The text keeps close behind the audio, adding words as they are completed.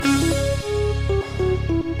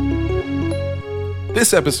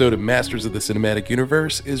This episode of Masters of the Cinematic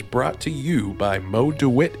Universe is brought to you by Mo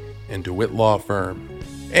DeWitt and DeWitt Law Firm.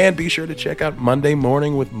 And be sure to check out Monday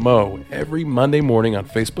Morning with Mo every Monday morning on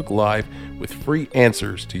Facebook Live with free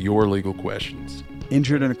answers to your legal questions.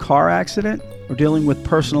 Injured in a car accident or dealing with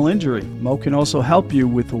personal injury? Mo can also help you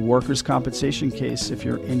with a workers' compensation case if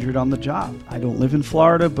you're injured on the job. I don't live in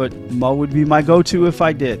Florida, but Mo would be my go-to if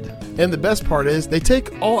I did. And the best part is they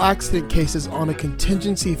take all accident cases on a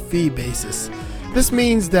contingency fee basis. This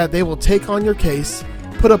means that they will take on your case,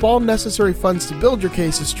 put up all necessary funds to build your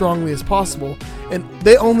case as strongly as possible, and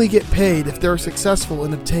they only get paid if they're successful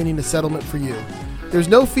in obtaining a settlement for you. There's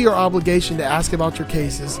no fee or obligation to ask about your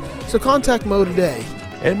cases, so contact Mo today.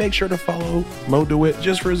 And make sure to follow Mo DeWitt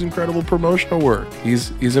just for his incredible promotional work.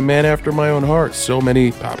 He's a man after my own heart. So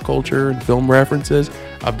many pop culture and film references.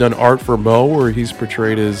 I've done art for Mo where he's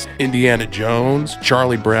portrayed as Indiana Jones,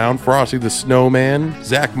 Charlie Brown, Frosty the Snowman,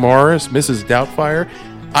 Zach Morris, Mrs. Doubtfire.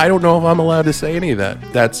 I don't know if I'm allowed to say any of that.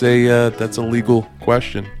 That's a legal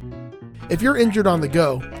question. If you're injured on the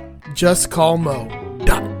go, just call Mo.com.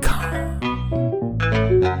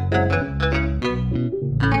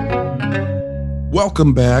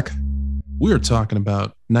 Welcome back. We are talking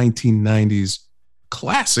about 1990s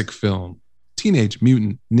classic film, Teenage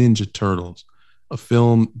Mutant Ninja Turtles, a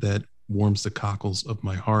film that warms the cockles of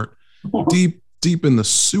my heart. Deep in the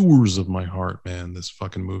sewers of my heart, man, this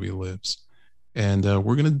fucking movie lives. And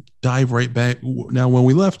we're going to dive right back. Now, when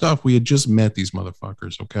we left off, we had just met these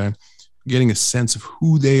motherfuckers, okay? Getting a sense of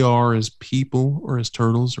who they are as people or as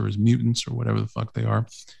turtles or as mutants or whatever the fuck they are.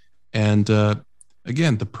 And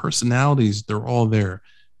again, the personalities, they're all there.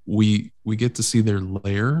 We get to see their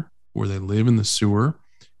lair where they live in the sewer.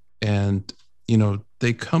 And, you know,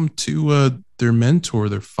 they come to their mentor,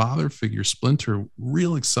 their father figure, Splinter,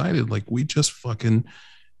 real excited. Like, we just fucking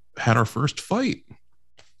had our first fight,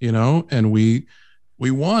 you know, and we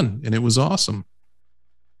won, and it was awesome.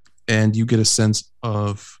 And you get a sense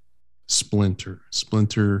of Splinter.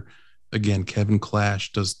 Splinter, again, Kevin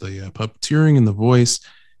Clash does the puppeteering and the voice.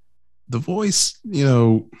 The voice, you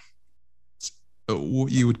know,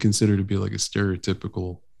 what you would consider to be like a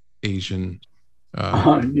stereotypical Asian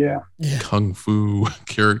kung fu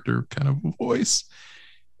character kind of voice.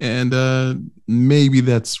 And maybe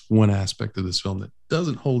that's one aspect of this film that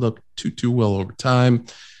doesn't hold up too well over time.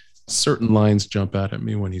 Certain lines jump out at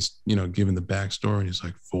me when he's, you know, giving the backstory and he's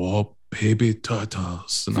like, "For baby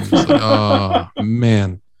turtles." And I'm just like, oh,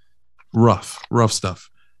 man, rough stuff.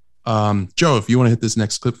 Joe, if you want to hit this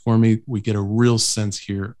next clip for me, we get a real sense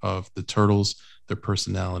here of the turtles, their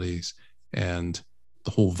personalities, and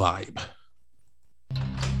the whole vibe.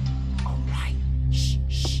 All right.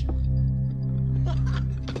 Shh.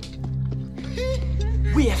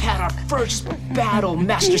 We have had our first battle,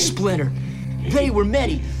 Master Splinter. They were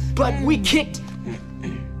many, but we kicked.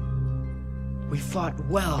 We fought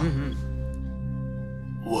well.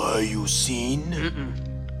 Were you seen?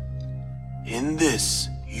 In this,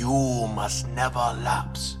 you must never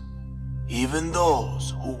lapse. Even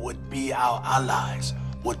those who would be our allies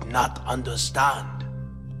would not understand.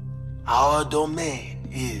 Our domain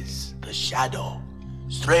is the shadow.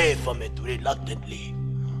 Stray from it reluctantly,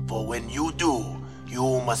 for when you do,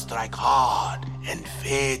 you must strike hard and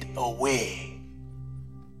fade away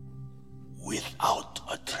without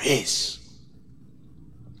a trace.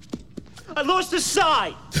 I lost the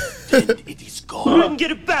side. Then it is gone. I can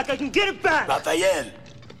get it back. Raphael,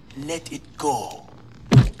 let it go.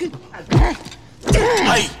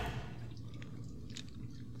 Hey!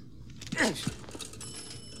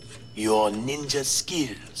 Your ninja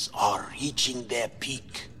skills are reaching their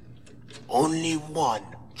peak. Only one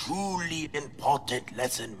truly important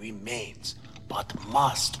lesson remains, but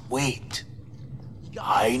must wait.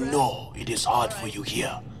 I know it is hard for you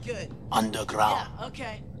here. Good. Underground. Yeah,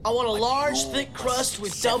 okay. I want a large, thick crust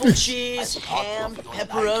with double cheese, ham,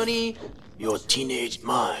 pepperoni. Your teenage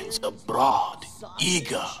minds are broad,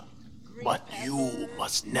 eager, but you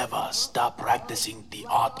must never stop practicing the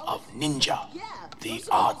art of ninja, the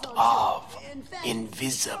art of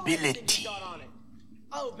invisibility.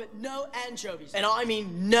 Oh, but no anchovies. And I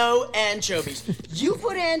mean no anchovies. You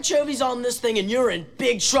put anchovies on this thing and you're in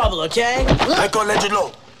big trouble, okay? I can let you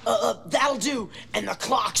know. That'll do. And the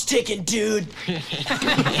clock's ticking, dude.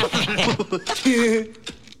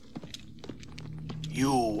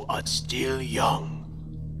 You are still young,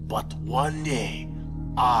 but one day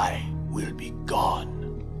I will be gone.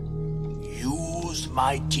 Use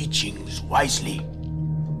my teachings wisely.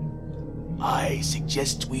 I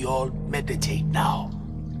suggest we all meditate now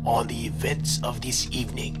on the events of this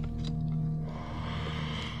evening.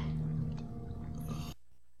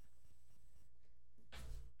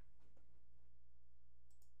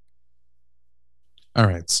 All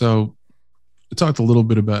right. So I talked a little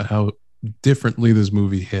bit about how differently this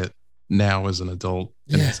movie hit now as an adult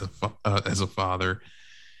and as a father.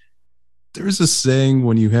 There's a saying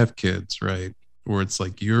when you have kids, right? Where it's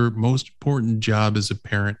like your most important job as a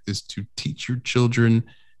parent is to teach your children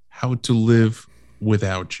how to live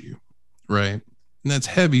without you, right? And that's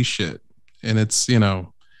heavy shit. And it's,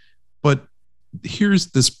 but here's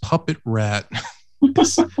this puppet rat,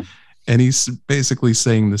 and he's basically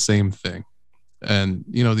saying the same thing. And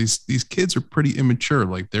these kids are pretty immature.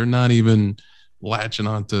 Like they're not even latching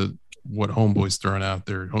on to what homeboy's throwing out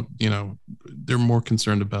there. They're more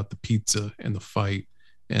concerned about the pizza and the fight.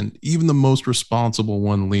 And even the most responsible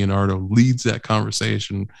one, Leonardo, leads that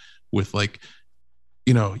conversation with like,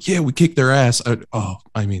 yeah, we kicked their ass.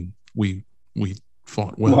 We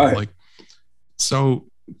fought well. Right. Like, so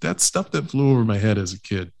that's stuff that flew over my head as a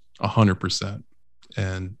kid, 100%.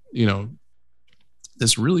 And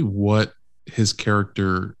that's really what his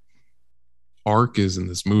character arc is in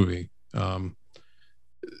this movie.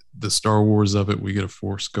 The Star Wars of it, we get a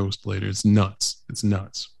Force ghost later. It's nuts.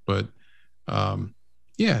 But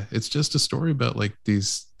yeah, it's just a story about like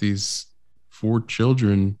these four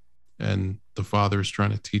children, and the father's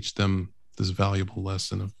trying to teach them this valuable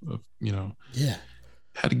lesson of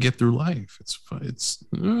how to get through life. It's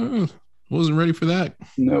wasn't ready for that.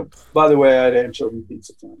 Nope. By the way, I had anchovy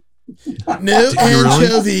pizza time. No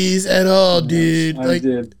anchovies at all, dude. I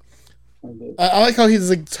did. I like how he's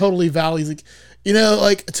like totally valid. He's like,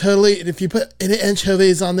 like totally. If you put any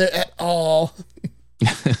anchovies on there at all,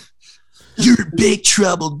 you're in big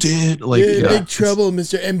trouble, dude. Like, you're in big trouble,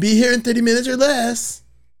 Mister. And be here in 30 minutes or less.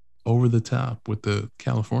 Over the top with the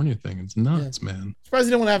California thing. It's nuts, man. Surprised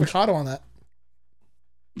you don't want avocado on that.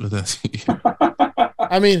 But that's,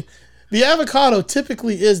 I mean, the avocado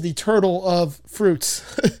typically is the turtle of fruits.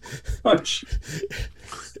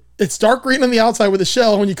 It's dark green on the outside with a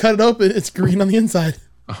shell. When you cut it open, it's green on the inside.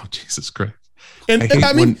 Oh, Jesus Christ. And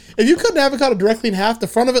I mean, if you cut an avocado directly in half, the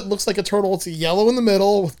front of it looks like a turtle. It's yellow in the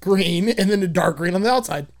middle with green, and then a dark green on the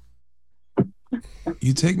outside.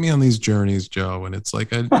 You take me on these journeys, Joe, and it's like,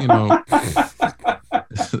 it's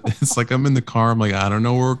like I'm in the car. I'm like, I don't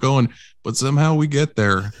know where we're going, but somehow we get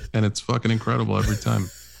there, and it's fucking incredible every time.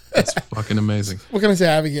 It's fucking amazing. What can I say?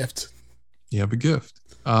 I have a gift. You have a gift.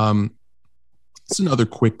 It's another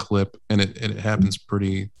quick clip, and it happens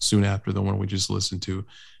pretty soon after the one we just listened to,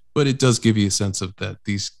 but it does give you a sense of that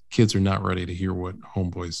these kids are not ready to hear what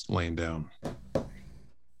homeboy's laying down.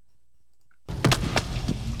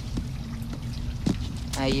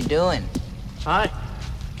 How you doing? Hi.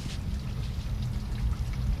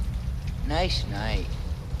 Nice night.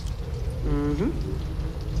 Mm-hmm.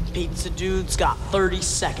 Pizza dude's got 30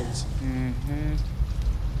 seconds. Mm-hmm.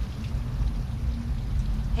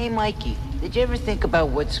 Hey, Mikey, did you ever think about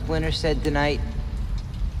what Splinter said tonight?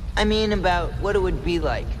 I mean, about what it would be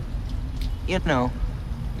like. Not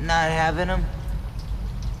having him.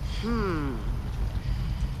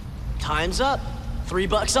 Time's up.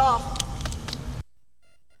 $3 off.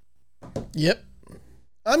 Yep.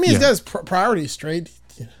 I mean, he's got his priorities straight.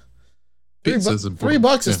 $3 is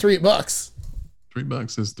 $3.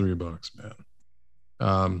 $3 is $3,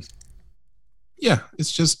 man. Yeah,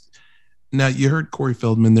 it's just, now you heard Corey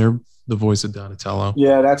Feldman there, the voice of Donatello.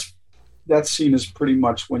 Yeah, that scene is pretty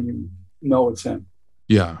much when you know it's him.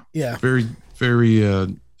 Yeah. Very, very,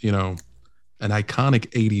 an iconic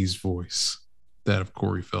 80s voice, that of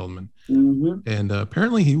Corey Feldman. Mm-hmm. And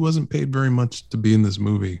apparently he wasn't paid very much to be in this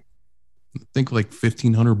movie. I think like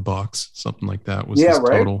 $1,500, something like that was his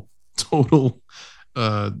total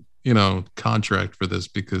contract for this,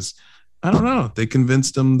 because I don't know, they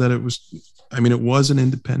convinced him that it was an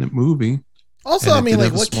independent movie. Also, I mean,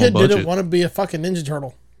 like, what kid didn't want to be a fucking Ninja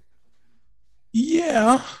Turtle?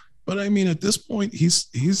 Yeah, but I mean, at this point,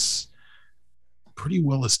 he's pretty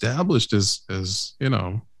well established as I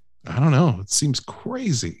don't know. It seems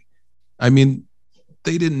crazy. I mean,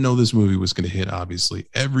 they didn't know this movie was going to hit. Obviously,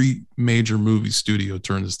 every major movie studio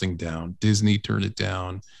turned this thing down. Disney turned it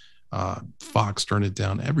down. Fox turned it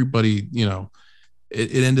down. Everybody,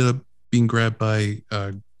 it ended up being grabbed by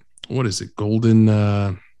what is it? Golden.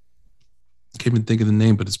 Can't even think of the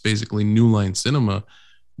name, but it's basically New Line Cinema.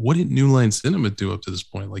 What did New Line Cinema do up to this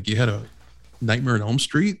point? Like, you had a Nightmare on Elm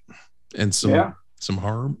Street and some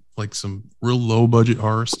horror, like some real low budget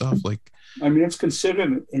horror stuff. Like, I mean, it's considered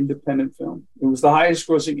an independent film. It was the highest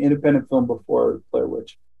grossing independent film before Blair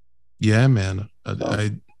Witch. Yeah, man.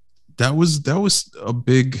 That was a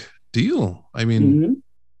big deal. I mean,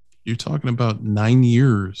 you're talking about 9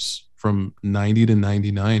 years from 90 to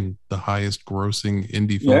 99, the highest grossing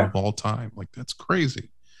indie film of all time. Like, that's crazy.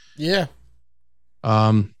 Yeah.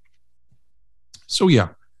 So yeah,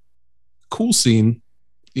 cool scene,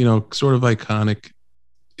 sort of iconic.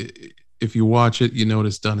 If you watch it, you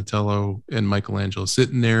notice Donatello and Michelangelo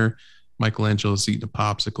sitting there. Michelangelo's eating a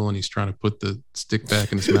popsicle and he's trying to put the stick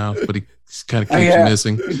back in his mouth, but he kind of keeps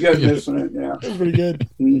missing. He kept missing it. Yeah, That's pretty good.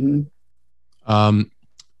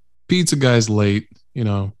 Pizza guy's late.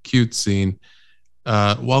 Cute scene.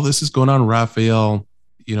 While this is going on, Raphael,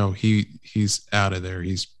 he's out of there.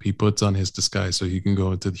 He puts on his disguise so he can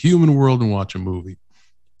go into the human world and watch a movie.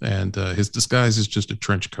 And his disguise is just a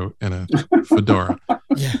trench coat and a fedora,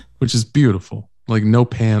 which is beautiful. Like no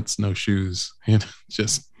pants, no shoes,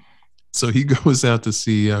 just. So he goes out to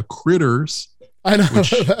see Critters. I know. Which,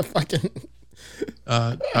 fucking.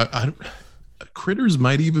 Critters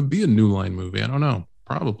might even be a New Line movie. I don't know.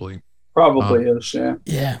 Probably is. Yeah.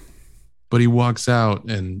 Yeah. But he walks out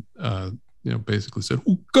and basically said,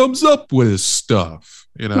 "Who comes up with his stuff?"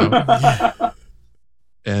 And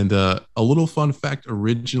a little fun fact: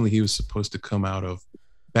 originally he was supposed to come out of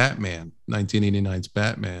Batman, 1989's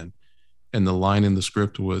Batman, and the line in the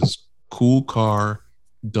script was "Cool car,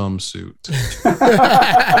 dumb suit,"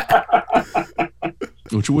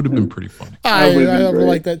 which would have been pretty funny. I would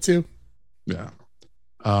like that too. Yeah.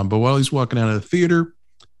 But while he's walking out of the theater,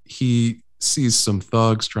 he sees some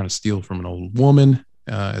thugs trying to steal from an old woman.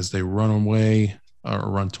 As they run away or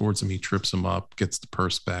run towards him, he trips them up, gets the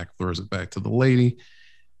purse back, throws it back to the lady,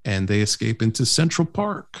 and they escape into Central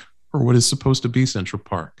Park, or what is supposed to be Central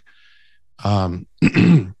Park.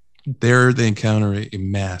 There they encounter a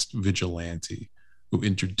masked vigilante who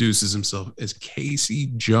introduces himself as Casey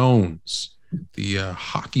Jones, the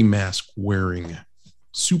hockey mask wearing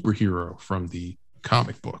superhero from the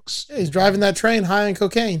comic books. Yeah, he's driving that train high on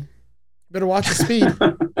cocaine. Better watch the speed.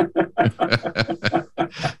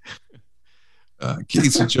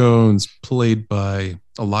 Casey Jones, played by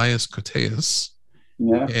Elias Koteas.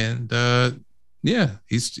 Yeah. And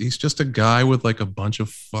he's just a guy with like a bunch of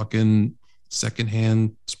fucking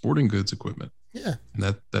secondhand sporting goods equipment. Yeah.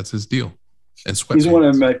 And that's his deal. And sweatpants. He's one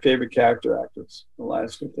of my favorite character actors,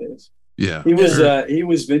 Elias Koteas. Yeah. He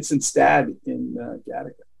was Vincent's dad in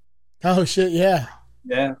Gattaca. Oh shit, yeah.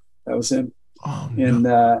 Yeah, that was him. Oh, and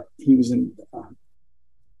he was in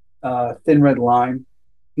Thin Red Line.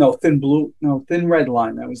 Thin Red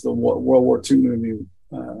Line. That was the World War II movie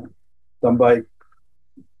done by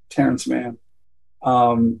Terrence Mann.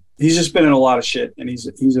 He's just been in a lot of shit, and he's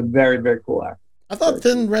a very, very cool actor. I thought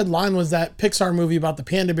Thin Red Line was that Pixar movie about the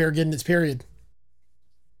panda bear getting its period.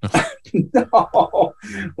 No.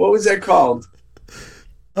 What was that called?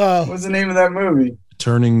 What was the name of that movie?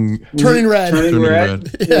 Turning Red. Turning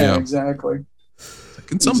Red. Yeah, exactly. It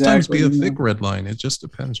can sometimes be a thick red line. It just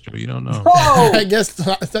depends, Joe. You don't know. Oh! I guess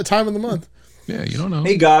it's that time of the month. Yeah, you don't know.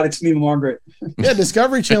 Hey, God, it's me, Margaret. Yeah,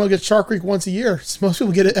 Discovery Channel gets Shark Week once a year. Most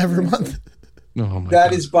people get it every month. Oh my that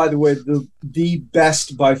God. is, by the way, the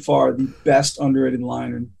best, by far, the best underrated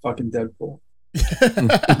line in fucking Deadpool.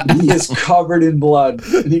 He is covered in blood,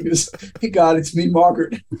 and he goes, "Hey God, it's me,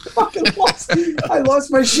 Margaret." I lost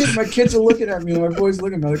my shit. My kids are looking at me, and my boys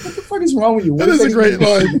looking at me like, "What the fuck is wrong with you?" That is a great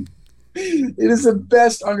line. It is the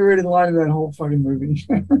best underrated line in that whole fucking movie.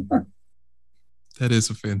 That is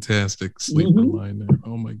a fantastic sleeper line there.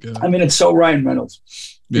 Oh my God. I mean, it's so Ryan Reynolds.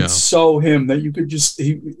 Yeah. It's so him that you could just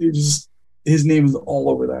his name is all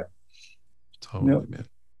over that. Totally, man.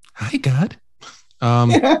 Hi, God.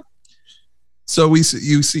 So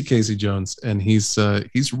you see Casey Jones, and he's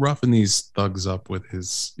roughing these thugs up with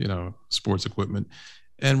his sports equipment,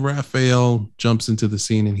 and Raphael jumps into the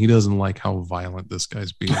scene, and he doesn't like how violent this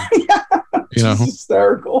guy's being. It's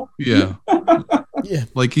hysterical. Yeah. Yeah.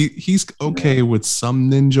 Like he's okay with some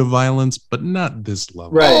ninja violence, but not this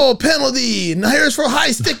level. Right. Oh, penalty! And here's for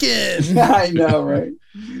high sticking. I know, right?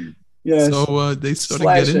 Yeah. So they sort of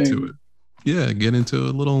get into it. Yeah, get into a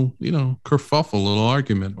little, kerfuffle, a little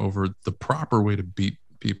argument over the proper way to beat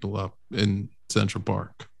people up in Central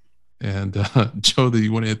Park. And Joe, do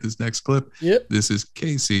you want to hit this next clip? Yep. This is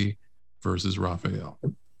Casey versus Raphael.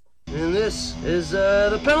 And this is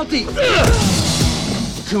the penalty.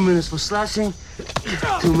 2 minutes for slashing,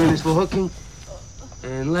 2 minutes for hooking,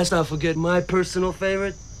 and lest I forget my personal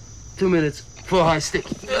favorite, 2 minutes for high stick.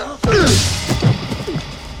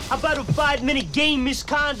 How about a 5-minute game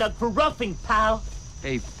misconduct for roughing, pal?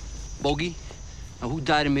 Hey, Bogey, now who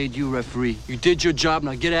died and made you referee? You did your job,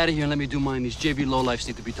 now get out of here and let me do mine. These JV lowlifes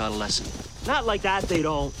need to be taught a lesson. Not like that, they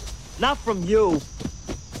don't. Not from you.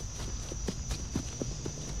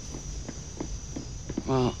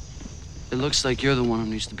 Well, it looks like you're the one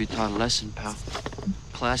who needs to be taught a lesson, pal.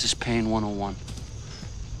 Class is paying 101.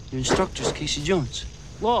 Your instructor's Casey Jones.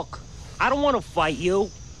 Look, I don't want to fight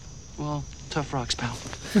you. Well, tough rocks, pal.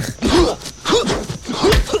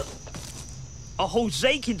 A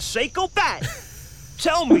Jose Canseco bat?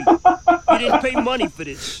 Tell me, you didn't pay money for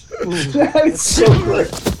this. That is so great.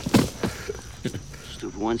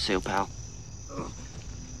 Stood for one sale, pal.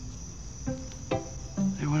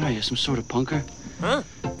 Hey, what are you, some sort of punker? Huh?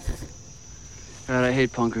 God, I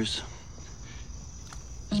hate punkers.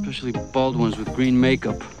 Especially bald ones with green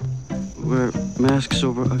makeup. Wear masks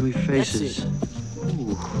over ugly faces.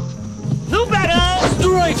 Ooh. No better!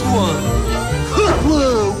 Strike one!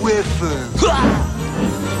 Whoa, whiffer!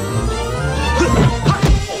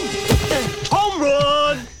 Home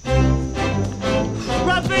run!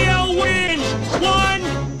 Rafael wins!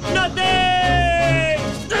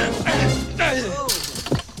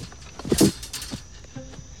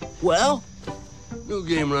 1-0! Well? New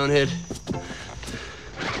game, Roundhead.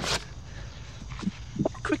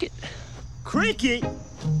 Cricket. Cricket?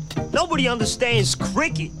 Nobody understands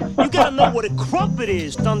cricket. You gotta know what a crumpet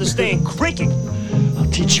is to understand cricket. I'll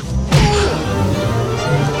teach you.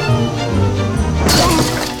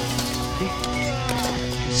 Hey,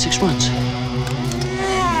 6 runs.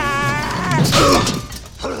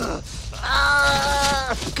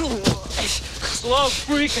 Slow,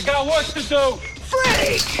 freak. I got work to do.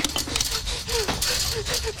 Freak!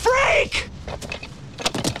 Freak!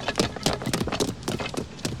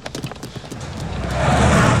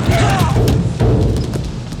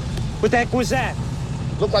 What the heck was that?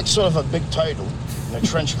 Looked like sort of a big turtle in a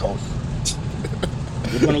trench coat.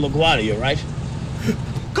 You're gonna LaGuardia, right?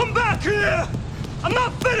 Come back here! I'm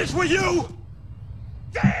not finished with you!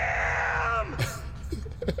 Damn!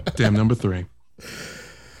 Damn, number 3.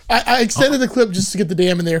 I extended the clip just to get the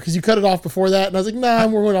damn in there because you cut it off before that, and I was like, nah,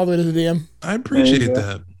 we're going all the way to the damn. I appreciate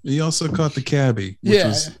that. He also caught the cabbie, which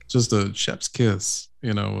was Yeah. just a chef's kiss,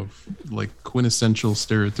 you know, of like quintessential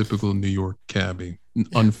stereotypical New York cabbie,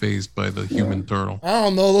 unfazed by the human turtle I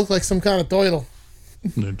don't know, it looked like some kind of turtle.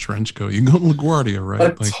 in a trench coat. You can go to LaGuardia, right?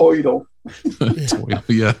 A toidle. Toidle,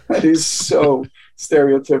 yeah. That is so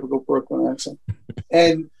stereotypical Brooklyn accent.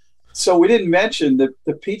 And so we didn't mention that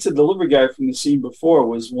the pizza delivery guy from the scene before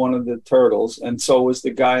was one of the turtles, and so was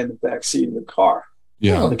the guy in the back seat of the car.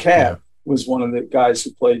 Yeah. The cab was one of the guys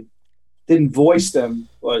who didn't voice them,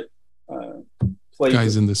 but played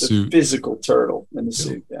Guys in the suit. physical turtle in the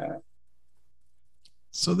suit. Yeah.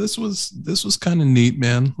 So this was kind of neat,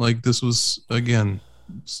 man. Like this was again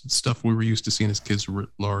stuff we were used to seeing as kids writ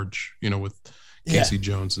large, you know, with Casey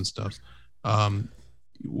Jones and stuff.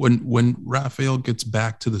 When Raphael gets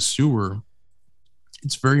back to the sewer,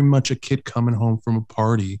 it's very much a kid coming home from a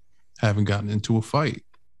party, having gotten into a fight,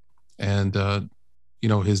 and you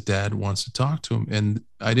know, his dad wants to talk to him. And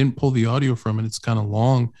I didn't pull the audio from it; it's kind of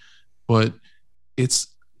long, but it's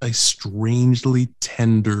a strangely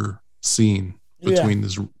tender scene between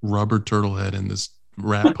this rubber turtle head and this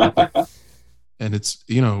rat puppet. And it's,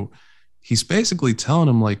 you know, he's basically telling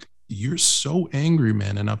him like, you're so angry,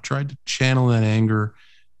 man. And I've tried to channel that anger,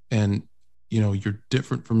 and, you know, you're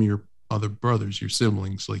different from your other brothers, your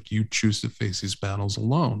siblings. Like you choose to face these battles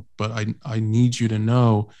alone, but I need you to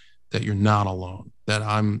know that you're not alone, that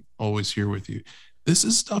I'm always here with you. This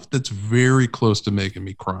is stuff that's very close to making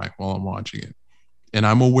me cry while I'm watching it. And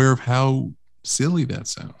I'm aware of how silly that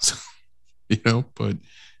sounds. You know, but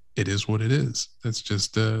it is what it is. That's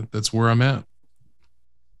just that's where I'm at.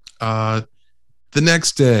 The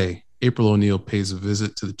next day, April O'Neil pays a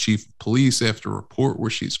visit to the chief of police after a report where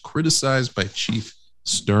she's criticized by Chief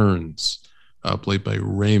Stearns, played by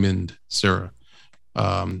Raymond Serra.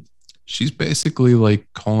 She's basically like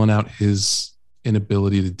calling out his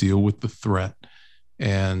inability to deal with the threat,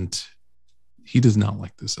 and he does not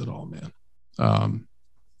like this at all, man.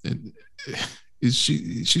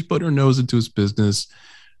 She's put her nose into his business,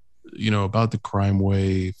 you know, about the crime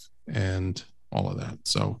wave and all of that.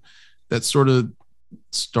 So that sort of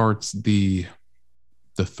starts the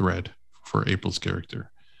thread for April's character.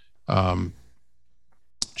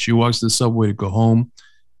 She walks to the subway to go home,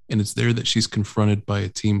 and it's there that she's confronted by a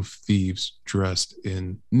team of thieves dressed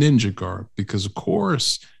in ninja garb, because of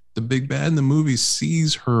course the big bad in the movie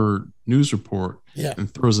sees her news report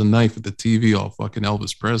and throws a knife at the TV all fucking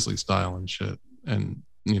Elvis Presley style and shit. And,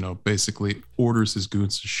 you know, basically orders his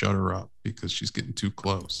goons to shut her up because she's getting too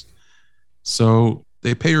close. So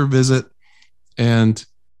they pay her a visit, and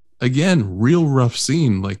again, real rough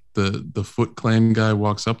scene. Like the Foot Clan guy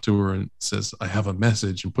walks up to her and says, "I have a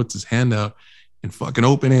message," and puts his hand out and fucking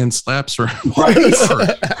open hand slaps her hard.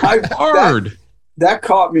 That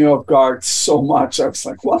caught me off guard so much. I was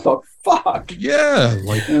like, what the fuck? Yeah,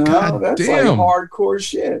 like, you know, God that's damn. like hardcore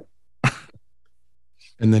shit.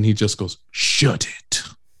 And then he just goes, "Shut it."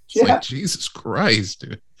 It's like, Jesus Christ,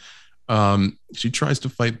 dude. She tries to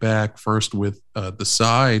fight back first with the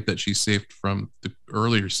side that she saved from the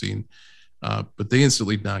earlier scene. But they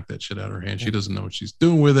instantly knock that shit out of her hand. She doesn't know what she's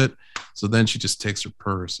doing with it. So then she just takes her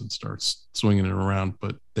purse and starts swinging it around.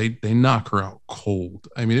 But they knock her out cold.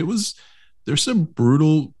 I mean, there's some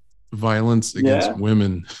brutal violence against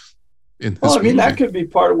women in this movie. That could be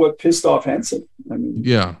part of what pissed off Henson. I mean,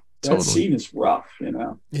 yeah, that totally. scene is rough, you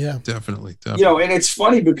know. Yeah, definitely. And it's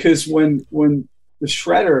funny because when the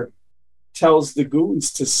Shredder tells the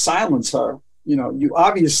goons to silence her, you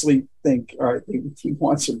obviously think, all right, he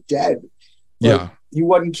wants her dead. But he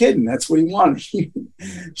wasn't kidding. That's what he wanted.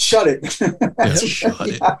 Shut it. That's what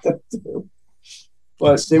you have to do.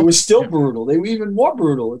 But they were still brutal. They were even more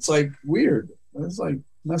brutal. It's like weird. It's like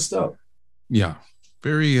messed up. Yeah.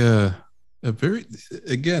 Very,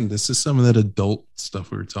 again, this is some of that adult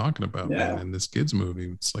stuff we were talking about, man, in this kids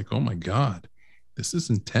movie. It's like, oh my God, this is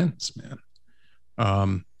intense,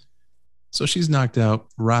 man. So she's knocked out.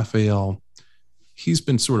 Raphael, he's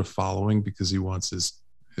been sort of following because he wants his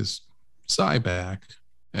Psy back,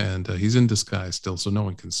 and he's in disguise still, so no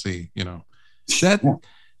one can see. That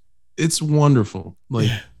it's wonderful. Like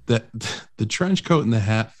that, the trench coat and the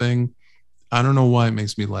hat thing. I don't know why it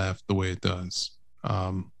makes me laugh the way it does,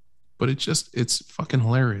 but it's fucking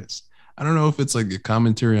hilarious. I don't know if it's like a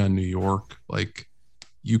commentary on New York, like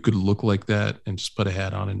you could look like that and just put a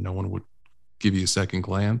hat on and no one would give you a second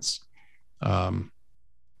glance.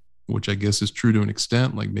 Which I guess is true to an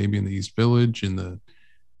extent, like maybe in the East Village in the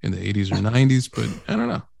 80s or 90s, but I don't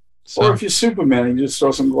know. So, or if you're Superman, you just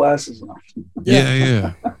throw some glasses on.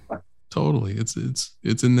 Yeah. Totally. It's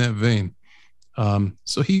in that vein.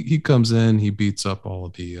 So he comes in, he beats up all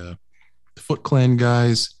of the Foot Clan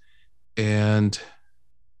guys, and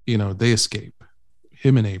they escape.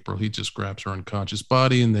 Him and April, he just grabs her unconscious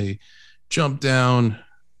body and they jump down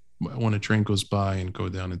when a train goes by and go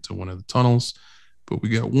down into one of the tunnels. But we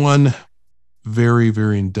got one very,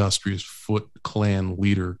 very industrious Foot Clan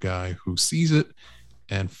leader guy who sees it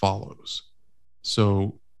and follows.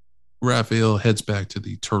 So Raphael heads back to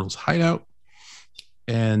the Turtles' hideout,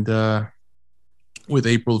 and with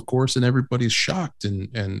April, of course, and everybody's shocked,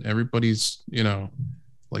 and everybody's,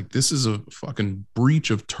 like, this is a fucking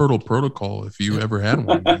breach of Turtle protocol if you ever had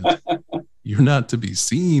one. You're not to be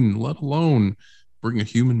seen, let alone bring a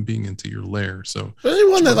human being into your lair. So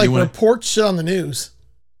anyone that reports shit on the news.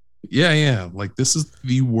 Yeah. Like, this is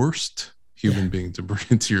the worst human being to bring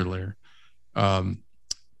into your lair.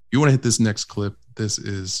 You want to hit this next clip. This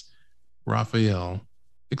is Raphael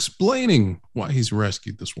explaining why he's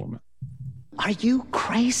rescued this woman. Are you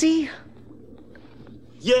crazy?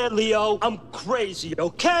 Yeah, Leo, I'm crazy,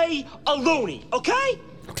 okay? A loony, okay?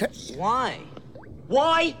 Okay. Why?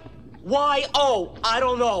 Why? Oh, I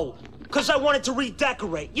don't know. Because I wanted to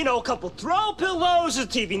redecorate. A couple throw pillows, a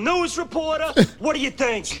TV news reporter. What do you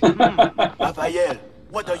think? Raphael,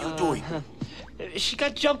 what are you doing? She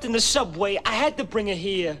got jumped in the subway. I had to bring her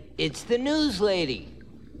here. It's the news lady.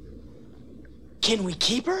 Can we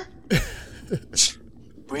keep her?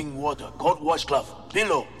 Bring water, cold washcloth,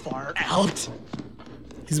 pillow. Far out.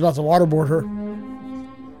 He's about to waterboard her.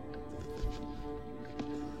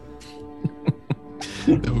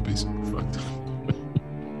 That would be super fucked up.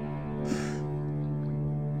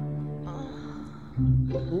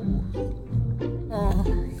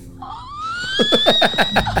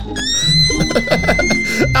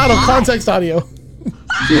 Out of context audio. Oh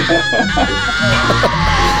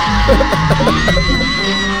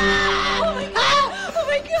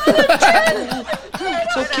my god!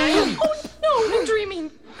 It's okay. Oh no, I'm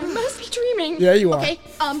dreaming. I must be dreaming. Yeah, you are. Okay,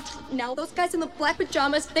 now those guys in the black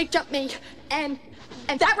pajamas, they jumped me. And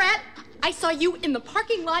that rat, I saw you in the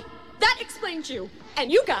parking lot. That explains you.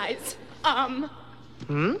 And you guys, I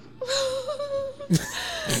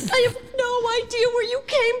have no idea where you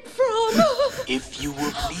came from. If you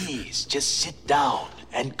will please just sit down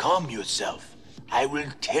and calm yourself, I will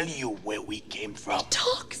tell you where we came from. He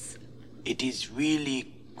talks. It is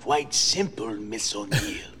really quite simple, Miss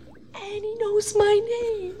O'Neill. And he knows my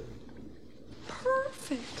name.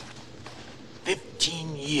 Perfect.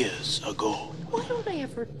 15 years ago. Why don't I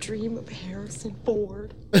ever dream of Harrison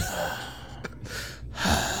Ford?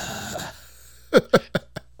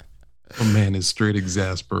 Oh man is straight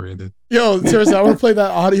exasperated. Yo, seriously, I want to play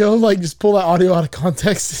that audio. Like, just pull that audio out of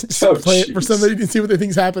context and just play it for somebody to see what they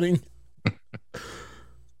think's happening.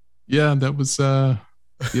 Yeah, that was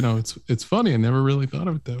it's funny. I never really thought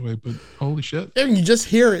of it that way, but holy shit. And you just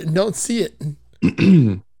hear it and don't see it.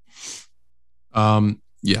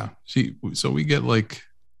 Yeah. So we get like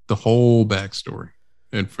the whole backstory.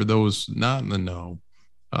 And for those not in the know,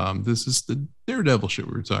 this is the Daredevil shit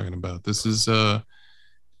we were talking about. This is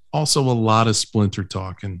Also, a lot of Splinter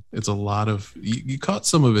talking. It's a lot of you caught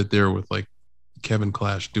some of it there with like Kevin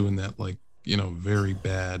Clash doing that, like, very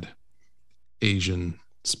bad Asian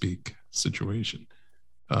speak situation.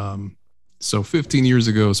 So 15 years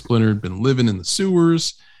ago, Splinter had been living in the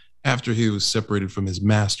sewers after he was separated from his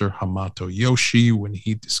master, Hamato Yoshi, when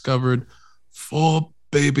he discovered 4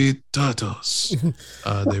 baby turtles.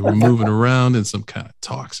 They were moving around in some kind of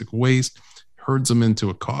toxic waste, herds them into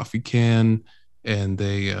a coffee can, and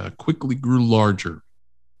they quickly grew larger.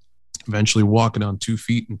 Eventually walking on 2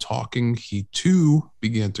 feet and talking, he too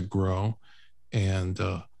began to grow. And,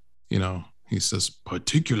 he says,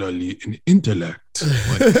 particularly in intellect.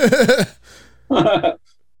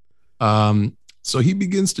 So he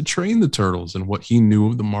begins to train the turtles in what he knew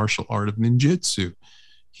of the martial art of ninjutsu.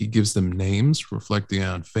 He gives them names reflecting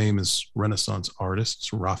on famous Renaissance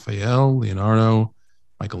artists, Raphael, Leonardo,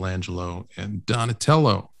 Michelangelo, and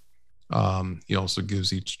Donatello. He also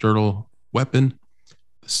gives each turtle weapon,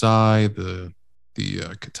 the sai, the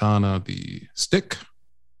katana, the stick,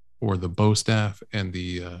 or the bow staff, and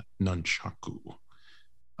the nunchaku.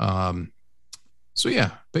 So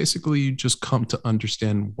yeah, basically you just come to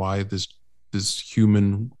understand why this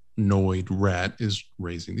humanoid rat is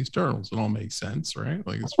raising these turtles. It all makes sense, right?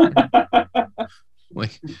 Like it's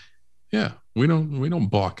like, yeah, we don't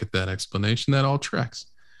balk at that explanation. That all tracks.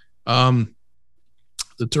 The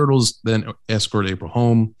turtles then escort April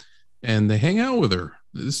home, and they hang out with her.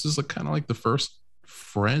 This is kind of like the first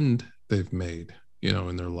friend they've made,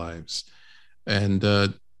 in their lives, and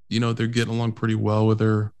they're getting along pretty well with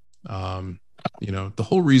her. The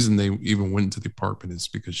whole reason they even went into the apartment is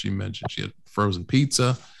because she mentioned she had frozen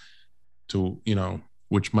pizza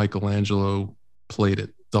which Michelangelo played at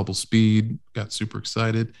double speed, got super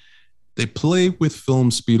excited. They play with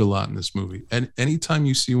film speed a lot in this movie. And anytime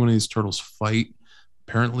you see one of these turtles fight,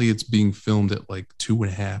 apparently it's being filmed at like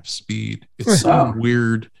 2.5 speed. It's so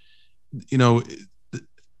weird.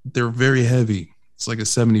 They're very heavy. It's like a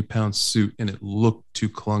 70-pound suit, and it looked too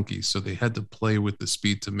clunky. So they had to play with the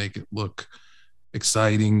speed to make it look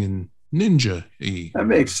exciting and ninja-y. That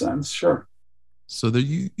makes sense. Sure. So that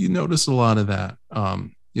you notice a lot of that,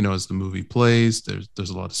 as the movie plays. There's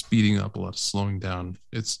a lot of speeding up, a lot of slowing down.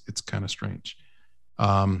 It's kind of strange.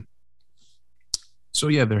 So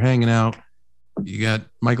yeah, they're hanging out. You got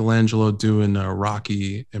Michelangelo doing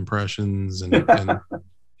Rocky impressions, and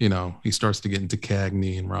he starts to get into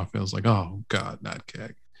Cagney, and Raphael's like, "Oh God, not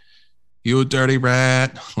Cagney, you dirty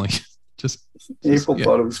rat!" Like, just April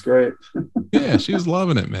thought it was great. Yeah, she was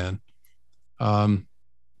loving it, man.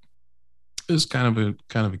 It was kind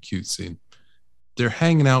of a cute scene. They're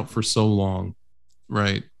hanging out for so long,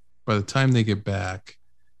 right? By the time they get back,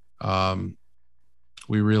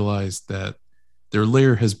 we realize that their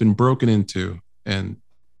lair has been broken into and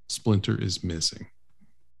Splinter is missing.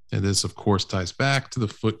 And this, of course, ties back to the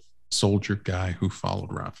foot soldier guy who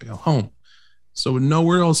followed Raphael home. So with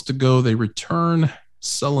nowhere else to go, they return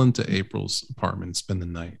sullen to April's apartment and spend the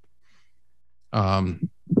night. I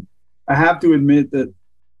have to admit that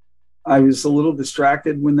I was a little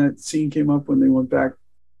distracted when that scene came up, when they went back,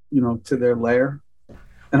 to their lair.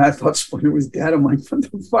 And I thought Splinter was dead. I'm like, what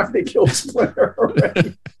the fuck? They killed Splinter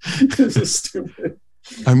already. This is stupid.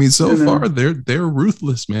 I mean, so far they're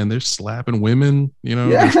ruthless, man. They're slapping women,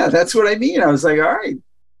 Yeah, that's what I mean. I was like, all right,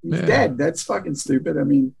 he's dead. That's fucking stupid. I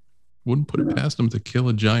mean, wouldn't put it past them to kill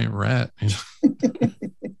a giant rat.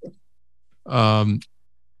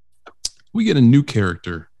 We get a new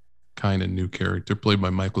character played by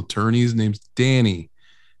Michael Turney. His name's Danny,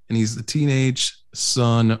 and he's the teenage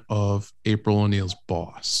son of April O'Neil's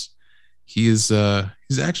boss. He is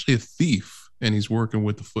he's actually a thief, and he's working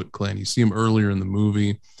with the Foot Clan. You see him earlier in the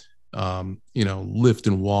movie,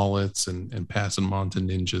 lifting wallets and passing them on to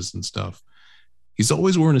ninjas and stuff. He's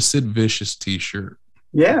always wearing a Sid Vicious t-shirt.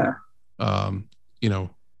 Yeah.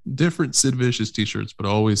 Different Sid Vicious t-shirts, but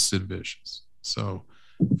always Sid Vicious. So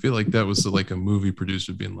I feel like that was like a movie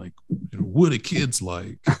producer being like, what do kids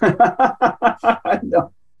like? I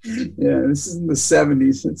know. Yeah, this isn't the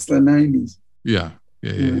 70s. It's the 90s. Yeah.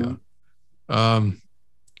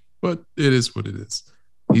 But it is what it is.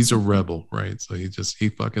 He's a rebel, right? So he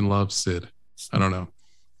fucking loves Sid. I don't know.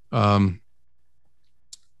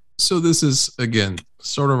 So this is, again,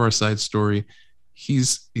 sort of our side story.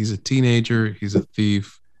 He's a teenager. He's a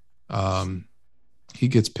thief. He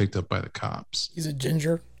gets picked up by the cops. He's a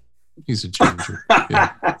ginger.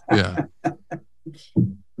 Yeah.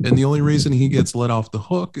 And the only reason he gets let off the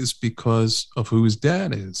hook is because of who his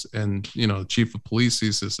dad is. And, the chief of police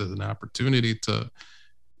sees this as an opportunity to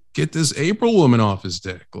get this April woman off his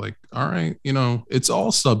dick. Like, all right, it's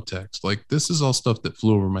all subtext. Like, this is all stuff that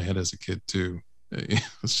flew over my head as a kid too.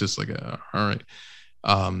 It's just like, all right.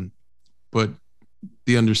 But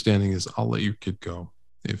the understanding is I'll let your kid go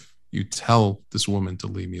if you tell this woman to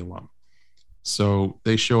leave me alone. So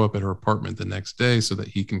they show up at her apartment the next day so that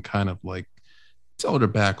he can kind of like tell her to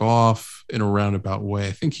back off in a roundabout way.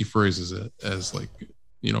 I think he phrases it as like,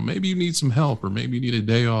 maybe you need some help, or maybe you need a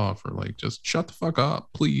day off, or like, just shut the fuck up,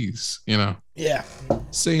 please. Yeah.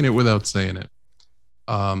 Saying it without saying it.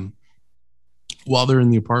 While they're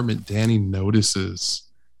in the apartment, Danny notices,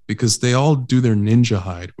 because they all do their ninja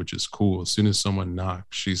hide, which is cool. As soon as someone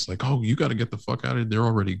knocks, she's like, oh, you got to get the fuck out of here. They're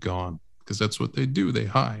already gone, because that's what they do. They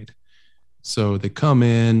hide. So they come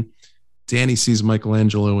in. Danny sees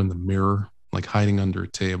Michelangelo in the mirror, like hiding under a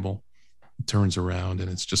table. He turns around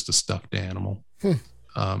and it's just a stuffed animal.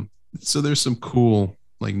 So there's some cool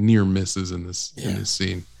like near misses in this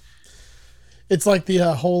scene. It's like the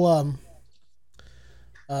whole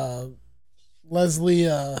Leslie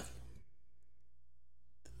the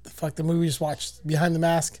movie we just watched, Behind the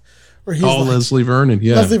Mask, where he's Leslie Vernon,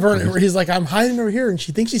 Leslie Vernon, where he's like, I'm hiding over here, and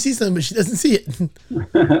she thinks she sees something, but she doesn't see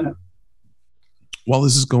it. While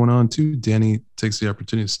this is going on too, Danny takes the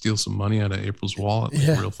opportunity to steal some money out of April's wallet, like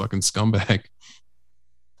a real fucking scumbag,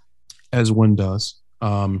 as one does.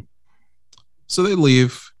 So they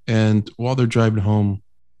leave, and while they're driving home,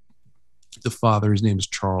 the father, his name is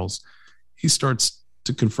Charles, he starts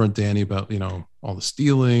to confront Danny about all the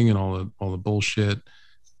stealing and all the bullshit,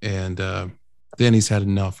 and Danny's had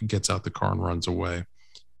enough. He gets out the car and runs away,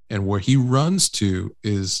 and where he runs to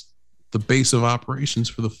is the base of operations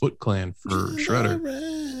for the Foot Clan for Shredder.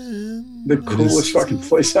 The coolest fucking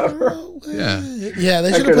place ever. Yeah,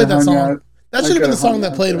 they should have played that song. That should have been the song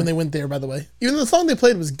that played when they went there, by the way. Even though the song they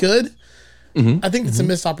played was good, I think it's a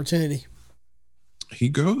missed opportunity. He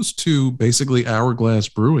goes to basically Hourglass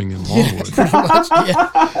Brewing in Longwood.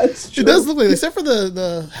 It does look like, except for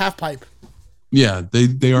the half pipe. Yeah,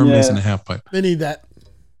 they are missing a half pipe. They need that.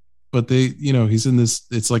 But he's in this,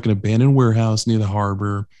 it's like an abandoned warehouse near the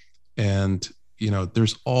harbor. And,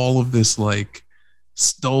 there's all of this like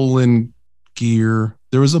stolen gear.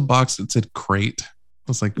 There was a box that said crate. I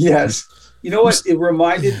was like, yes. You know what? It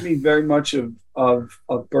reminded me very much of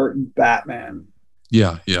Burton Batman.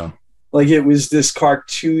 Yeah. Like it was this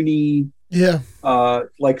cartoony,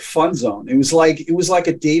 like fun zone. It was like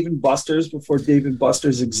a Dave and Buster's before Dave and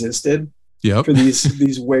Buster's existed. Yep. For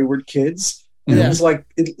these wayward kids, and it was like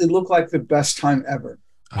it looked like the best time ever.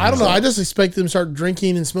 I don't know. I just expected them to start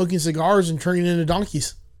drinking and smoking cigars and turning into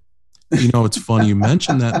donkeys. It's funny you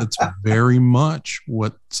mentioned that. That's very much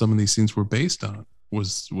what some of these scenes were based on.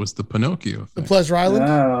 Was the Pinocchio thing. The Pleasure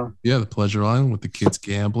Island? Yeah, the Pleasure Island with the kids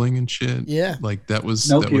gambling and shit. Yeah. Like that was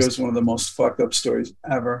Pinocchio is one of the most fucked up stories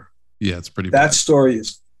ever. Yeah, it's pretty That bad. story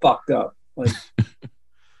is fucked up. Like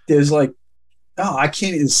there's like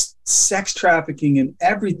is sex trafficking and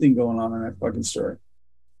everything going on in that fucking story.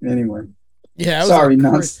 Anyway. Yeah, sorry,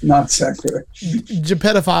 not secular.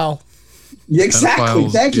 Gepedophile. Yeah, exactly.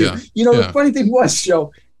 Thank you. Yeah. The funny thing was,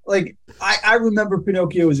 Joe, like I remember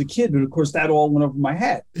Pinocchio as a kid, but of course that all went over my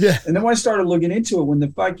head. Yeah. And then when I started looking into it, when the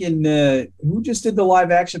fucking who just did the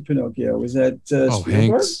live action Pinocchio? Was that Spielberg?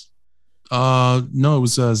 Hanks. No, it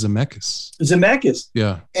was Zemeckis. Zemeckis.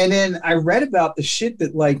 Yeah. And then I read about the shit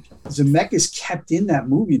that like Zemeckis kept in that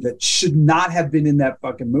movie that should not have been in that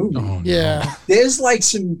fucking movie. Oh, no. Yeah. There's like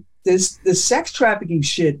the sex trafficking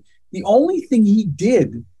shit. The only thing he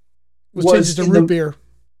did was change it to root beer.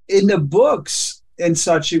 In the books and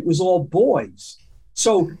such, it was all boys.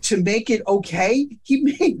 So to make it okay, he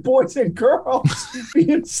made boys and girls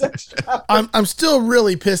being sex trafficked. I'm still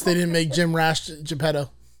really pissed they didn't make Jim Rash Geppetto.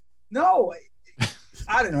 No,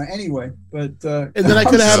 I don't know. Anyway, but and then I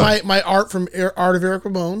could have my art from Art of Eric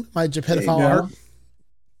Ramone, my Geppettophile art.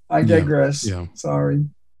 I digress. Yeah. Sorry.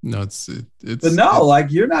 No, it's. But no, like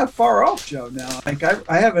you're not far off, Joe. Now, like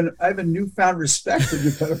I have a newfound respect for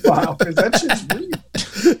your pedophile because that shit's real.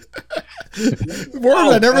 Word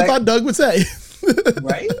I never thought Doug would say.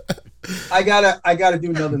 Right? I gotta do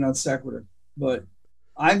another non sequitur, but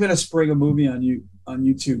I'm gonna spring a movie on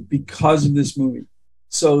YouTube because of this movie.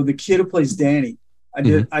 So the kid who plays Danny, I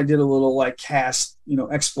did a little like cast,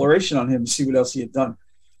 exploration on him to see what else he had done.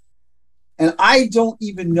 And I don't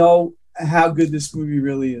even know how good this movie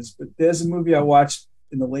really is, but there's a movie I watched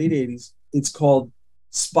in the late 80s. It's called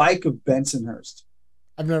Spike of Bensonhurst.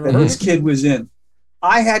 I've never that heard this kid was in.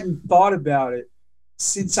 I hadn't thought about it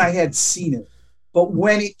since I had seen it. But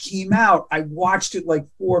when it came out, I watched it like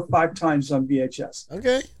 4 or 5 times on VHS.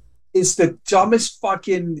 Okay. It's the dumbest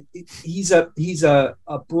fucking. He's a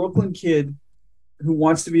Brooklyn kid who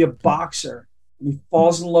wants to be a boxer, and he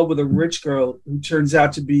falls in love with a rich girl who turns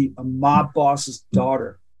out to be a mob boss's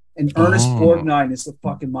daughter. and Ernest Borgnine is the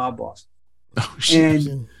fucking mob boss. Oh, shit.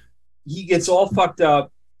 And he gets all fucked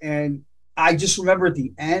up, and I just remember at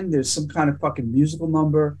the end there's some kind of fucking musical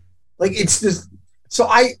number. Like it's this. So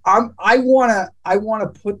I wanna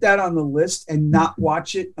put that on the list and not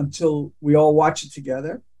watch it until we all watch it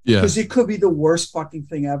together. Yeah. Because it could be the worst fucking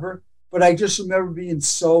thing ever. But I just remember being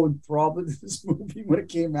so enthralled with this movie when it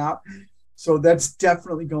came out. So that's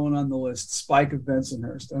definitely going on the list. Spike of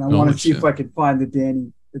Bensonhurst. And I want to see if I can find the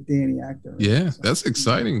Danny actor. Yeah, that's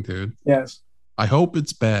exciting, dude. Yes. I hope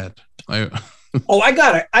it's bad. I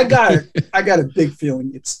got a big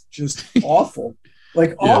feeling it's just awful.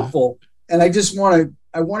 Like awful. And I just want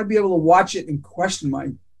to be able to watch it and question my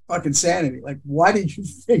fucking sanity. Like, why did you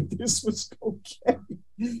think this was okay?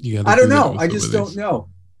 I don't know. I just don't know.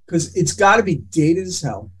 Because it's got to be dated as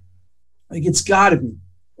hell. Like, it's got to be.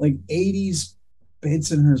 Like, 80s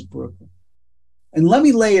Bensonhurst, Brooklyn. And let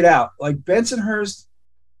me lay it out. Like, Bensonhurst,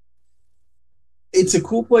 it's a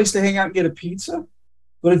cool place to hang out and get a pizza.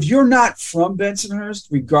 But if you're not from Bensonhurst,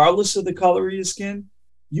 regardless of the color of your skin,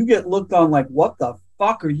 you get looked on like, what the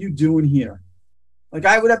fuck are you doing here? Like,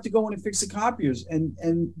 I would have to go in and fix the copiers.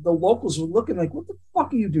 And the locals were looking like, what the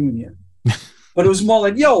fuck are you doing here? But it was more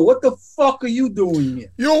like, yo, what the fuck are you doing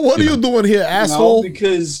here? Yo, what are you doing here, asshole?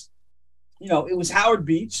 Because, it was Howard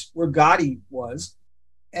Beach where Gotti was,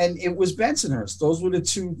 and it was Bensonhurst. Those were the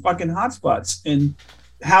two fucking hotspots. And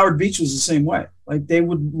Howard Beach was the same way. Like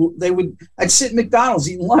I'd sit at McDonald's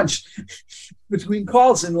eating lunch between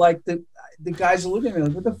calls, and like the guys are looking at me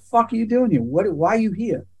like, what the fuck are you doing here? Why are you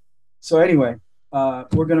here? So anyway,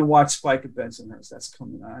 we're going to watch Spike at Bensonhurst. That's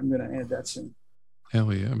coming on. I'm going to add that soon.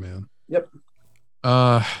 Hell yeah, man. Yep.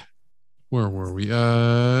 Where were we? We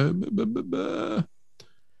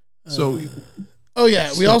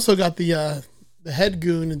also got the head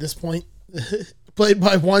goon at this point, played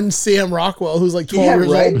by one Sam Rockwell, who's like 12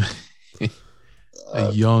 years old.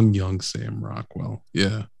 A young Sam Rockwell.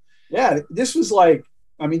 Yeah. Yeah, this was like,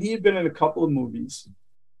 he had been in a couple of movies.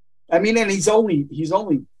 And he's only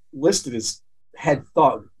listed as head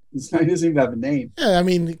thug. He doesn't even have a name. Yeah,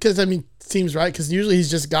 because seems right, because usually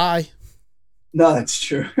he's just Guy. No, that's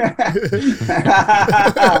true.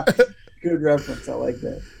 Good reference. I like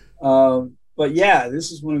that. But yeah,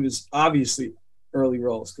 this is one of his obviously early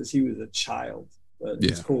roles because he was a child. But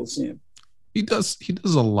it's cool to see him. He does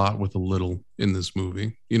a lot with a little in this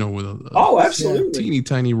movie. With a absolutely teeny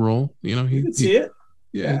tiny role. You can see it.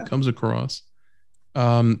 Yeah, it comes across.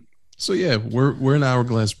 So yeah, we're in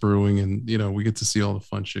Hourglass Brewing, and we get to see all the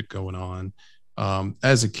fun shit going on.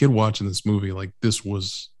 As a kid watching this movie, like this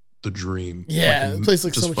was the dream. Yeah, the place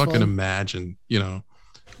looks just so much fucking fun. Imagine,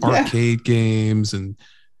 arcade games and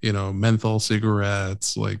menthol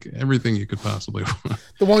cigarettes, like everything you could possibly want.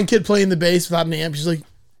 The one kid playing the bass without an amp, she's like,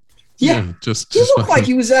 just he looked like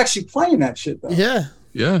he was actually playing that shit though. Yeah.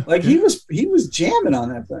 Like he was jamming on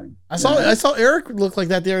that thing. I saw Eric look like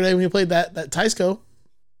that the other day when he played that Tysco.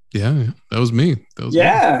 Yeah, that was me.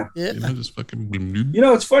 Yeah. Just fucking.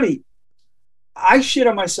 It's funny. I shit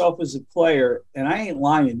on myself as a player, and I ain't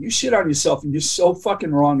lying. You shit on yourself, and you're so fucking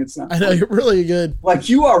wrong. It's not. I know you're really good. Like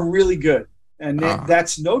you are really good, and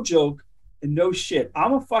that's no joke and no shit.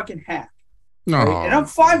 I'm a fucking hack, right? And I'm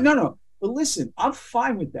fine. No. But listen, I'm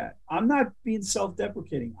fine with that. I'm not being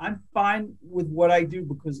self-deprecating. I'm fine with what I do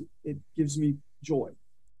because it gives me joy.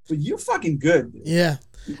 But you're fucking good. Dude. Yeah.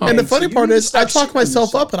 And the funny part is, I talk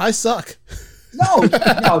myself up, and I suck. No,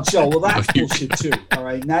 Joe. Well, that's bullshit too. All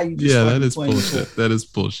right, now you just that is bullshit. Cool. That is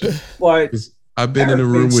bullshit. But I've been in a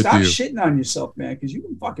room with stop you. Stop shitting on yourself, man, because you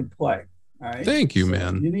can fucking play. All right. Thank you,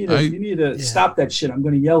 man. You need to stop that shit. I'm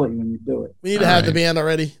going to yell at you when you do it. We need to have the band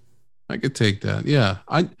already. I could take that. Yeah.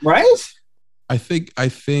 Right. I think.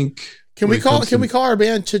 Can we call our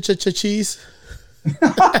band Cheese?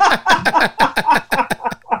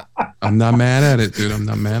 I'm not mad at it, dude. I'm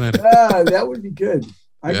not mad at it. That would be good.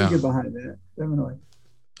 I can get behind that. Definitely.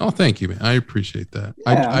 Oh, thank you, man. I appreciate that.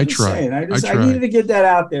 Yeah, I try. I needed to get that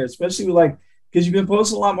out there, especially with because you've been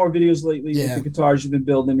posting a lot more videos lately with the guitars you've been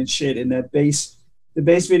building and shit, and the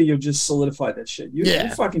bass video just solidified that shit. You're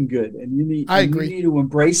fucking good, and you need to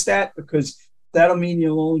embrace that because that'll mean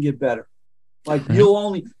you'll only get better. Like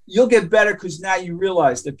you'll get better because now you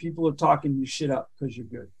realize that people are talking you shit up because you're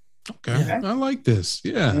good. Okay. I like this.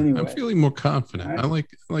 Yeah. Anyway. I'm feeling more confident. Right. I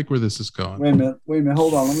like where this is going. Wait a minute.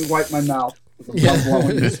 Hold on. Let me wipe my mouth.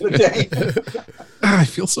 I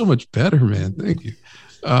feel so much better, man. Thank you.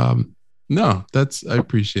 No, I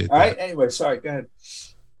appreciate that. All right. Anyway, sorry. Go ahead.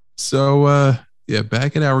 So,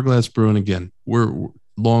 back at Hourglass Brewing again. We're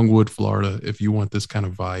Longwood, Florida. If you want this kind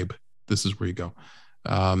of vibe, this is where you go.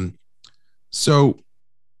 So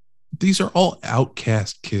these are all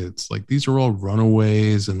outcast kids. Like these are all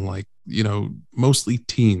runaways and like, you know, mostly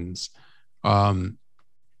teens.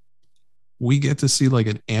 We get to see like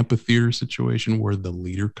an amphitheater situation where the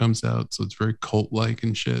leader comes out. So it's very cult-like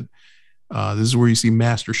and shit. This is where you see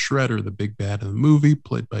Master Shredder, the big bad in the movie,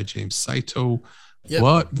 played by James Saito. Yep.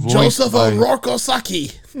 But Joseph O'Rourke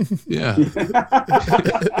Osaki. Yeah.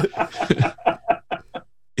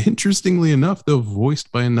 Interestingly enough, though,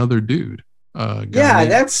 voiced by another dude.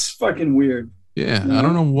 That's fucking weird. Yeah, I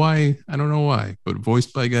don't know why. But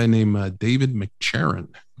voiced by a guy named David McCharron.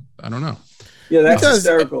 I don't know. Yeah, that's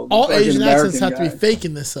hysterical. All Asian accents have to be fake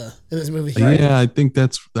in this movie. Yeah, I think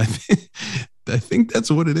that's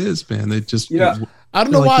what it is, man. They just I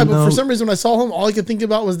don't know why, but for some reason when I saw him, all I could think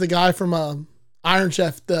about was the guy from Iron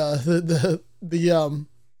Chef, the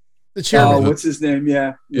chairman. Oh, what's his name?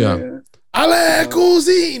 Yeah. Ale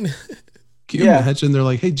Cuisine. Can you imagine? They're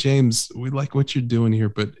like, "Hey, James, we like what you're doing here,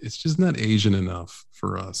 but it's just not Asian enough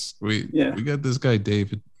for us. We got this guy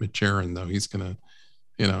David McCharron, though. He's gonna,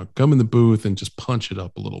 come in the booth and just punch it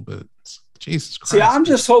up a little bit." Jesus Christ! See, I'm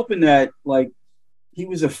just hoping that like he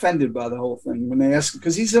was offended by the whole thing when they asked,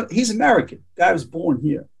 because he's American. Guy was born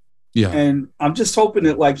here. Yeah. And I'm just hoping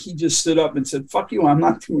that like he just stood up and said, "Fuck you! I'm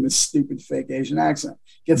not doing a stupid fake Asian accent.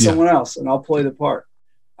 Get someone else, and I'll play the part."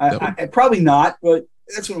 I probably not, but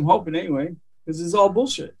that's what I'm hoping anyway, because it's all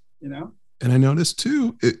bullshit, And I noticed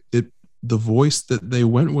too, the voice that they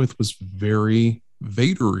went with was very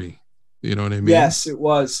Vader-y. You know what I mean? Yes, it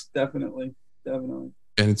was definitely. And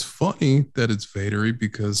it's funny that it's Vader-y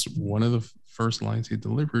because one of the first lines he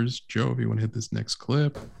delivers, Joe, if you want to hit this next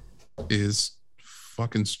clip, is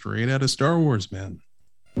fucking straight out of Star Wars, man.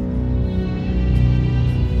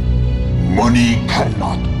 Money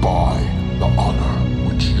cannot buy the honor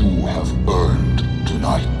which you have earned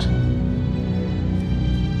tonight.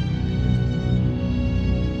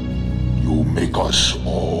 You make us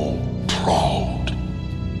all proud.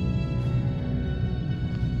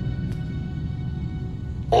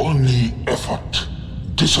 Only effort,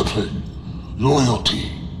 discipline,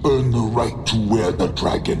 loyalty earn the right to wear the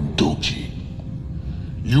dragon doji.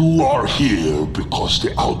 You are here because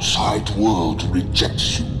the outside world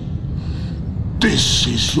rejects you. This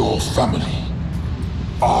is your family.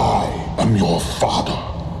 I am your father.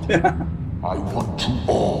 I want you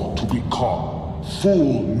all to become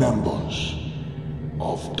full members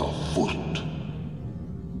of the Foot.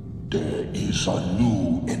 There is a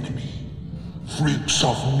new enemy. Freaks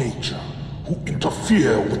of nature who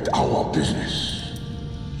interfere with our business.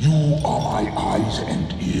 You are my eyes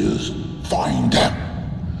and ears. Find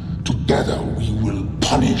them. Together we will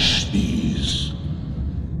punish these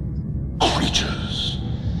creatures.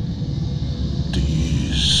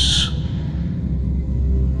 These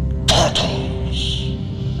turtles.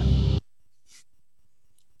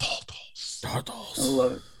 I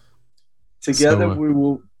love it. Together we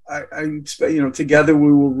will. I expect, together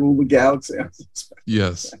we will rule the galaxy.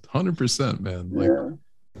 Yes, 100%, man.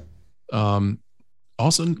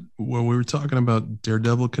 Also, when we were talking about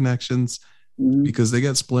Daredevil connections, because they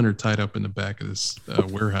got Splinter tied up in the back of this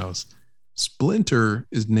warehouse. Splinter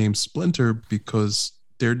is named Splinter because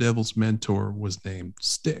Daredevil's mentor was named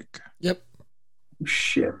Stick. Yep.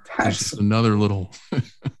 Shit. That's just another little.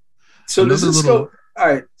 So does this go? All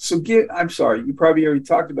right. So I'm sorry. You probably already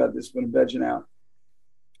talked about this when I'm vegging out.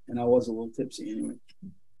 And I was a little tipsy anyway.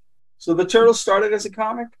 So the Turtles started as a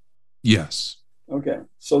comic? Yes. Okay.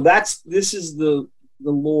 So this is the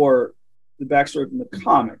lore, the backstory from the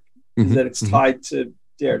comic, is that it's tied to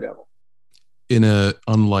Daredevil. In a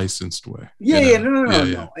unlicensed way.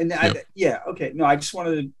 No. And okay. No, I just want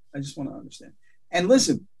to understand. And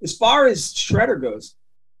listen, as far as Shredder goes,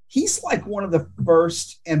 he's like one of the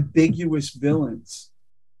first ambiguous villains.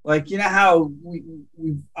 Like, how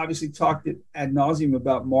we've obviously talked ad nauseum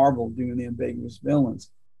about Marvel doing the ambiguous villains.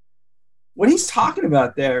 What he's talking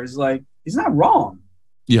about there is like, he's not wrong.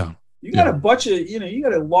 Yeah. You got a bunch of, you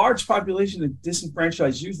got a large population of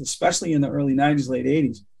disenfranchised youth, especially in the early 90s, late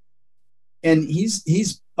 80s. And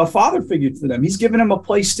he's a father figure to them. He's given them a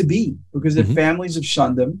place to be because their families have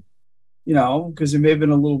shunned them, because they may have been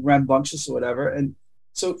a little rambunctious or whatever. And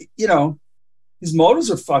so, his motives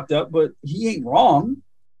are fucked up, but he ain't wrong.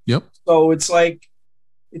 Yep. So it's like,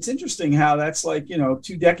 it's interesting how that's like, 2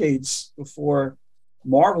 decades before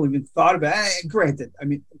Marvel even thought about it. Granted, I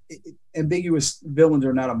mean, ambiguous villains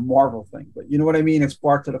are not a Marvel thing, but you know what I mean? It's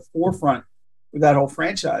brought to the forefront with that whole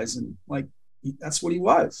franchise. And like, that's what he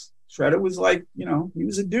was. Shredder was like, he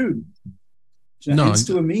was a dude. Means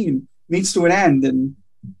to an end. And,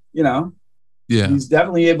 he's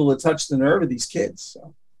definitely able to touch the nerve of these kids.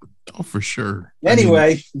 So. Oh, for sure.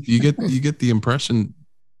 Anyway, you get the impression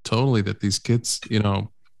totally that these kids,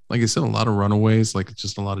 like I said, a lot of runaways, like it's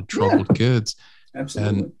just a lot of troubled kids.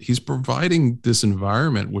 Absolutely. And he's providing this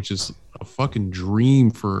environment, which is a fucking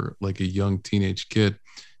dream for like a young teenage kid.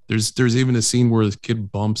 There's even a scene where the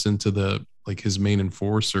kid bumps into his main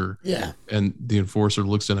enforcer. Yeah. And the enforcer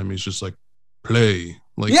looks at him. He's just like, play.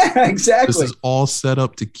 Like, yeah, exactly. This is all set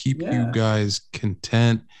up to keep you guys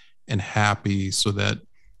content and happy so that,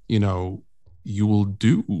 you will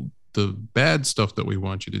do the bad stuff that we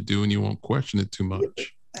want you to do and you won't question it too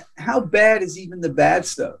much. How bad is even the bad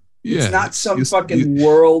stuff? Yeah, it's not some fucking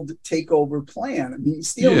world takeover plan. I mean, he's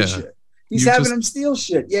stealing shit. He's having him steal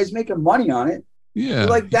shit. Yeah, he's making money on it. Yeah.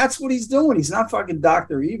 Like, that's what he's doing. He's not fucking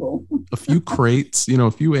Dr. Evil. A few crates,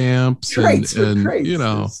 a few amps. Crates and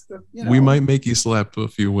crates. We might make you slap a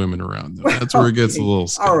few women around them. That's where it gets a little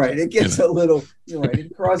sketchy. All right, it gets a little, you're right.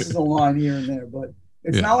 It crosses a line here and there, but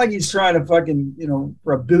it's not like he's trying to fucking,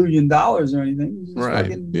 for $1 billion or anything. He's just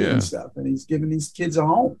fucking doing stuff, and he's giving these kids a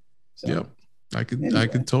home. So, yep. I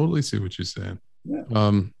could totally see what you're saying.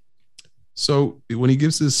 Yeah. So when he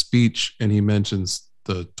gives his speech and he mentions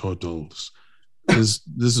the turtles, this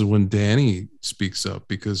is when Danny speaks up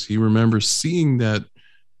because he remembers seeing that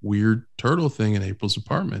weird turtle thing in April's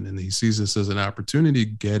apartment, and he sees this as an opportunity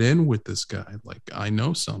to get in with this guy. Like, I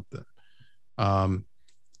know something.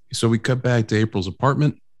 So we cut back to April's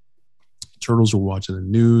apartment. Turtles are watching the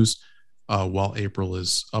news while April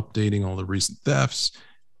is updating all the recent thefts.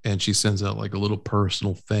 And she sends out like a little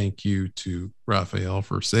personal thank you to Raphael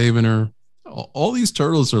for saving her. All these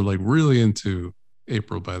turtles are like really into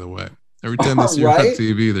April, by the way. Every time they see her on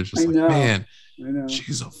TV, they're just like, man,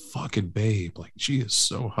 she's a fucking babe. Like, she is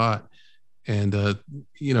so hot. And,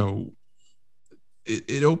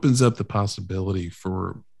 it opens up the possibility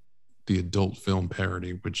for the adult film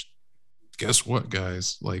parody, which guess what,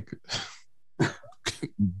 guys? Like,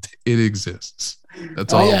 it exists.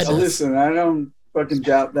 That's all. Listen, I don't fucking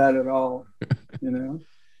doubt that at all.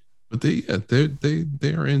 But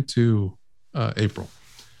they are into April.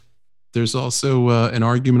 There's also an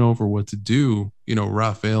argument over what to do.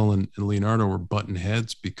 Raphael and Leonardo were butting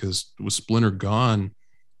heads because with Splinter gone,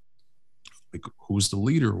 like, who's the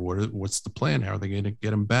leader? What's the plan? How are they going to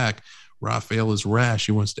get him back? Raphael is rash.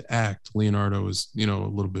 He wants to act. Leonardo is, a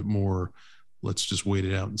little bit more, let's just wait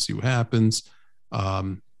it out and see what happens.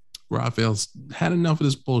 Raphael's had enough of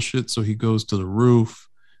this bullshit, so he goes to the roof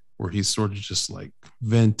where he's sort of just like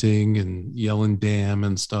venting and yelling damn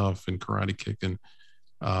and stuff and karate kicking.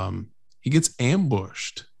 He gets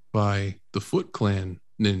ambushed by the Foot Clan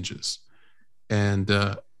ninjas. And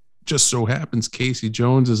just so happens Casey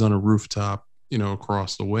Jones is on a rooftop,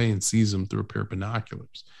 across the way and sees him through a pair of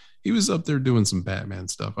binoculars. He was up there doing some Batman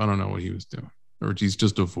stuff. I don't know what he was doing. Or he's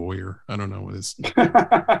just a voyeur. I don't know what his...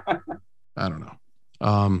 I don't know.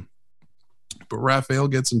 But Raphael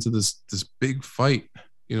gets into this big fight,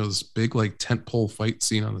 this big like tent pole fight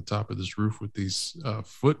scene on the top of this roof with these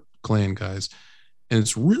Foot Clan guys. And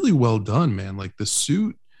it's really well done, man. Like, the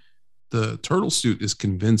turtle suit is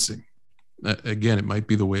convincing. Again, it might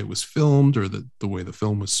be the way it was filmed or the way the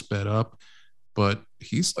film was sped up, but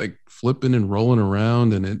he's like flipping and rolling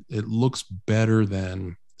around, and it looks better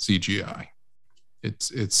than CGI. It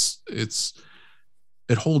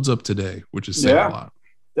holds up today, which is saying a lot.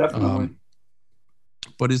 Definitely.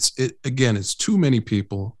 But it's too many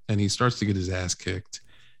people, and he starts to get his ass kicked,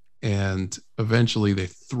 and eventually they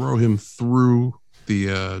throw him through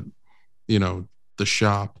the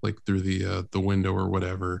shop, like through the window or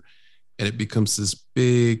whatever, and it becomes this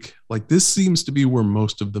big, like, this seems to be where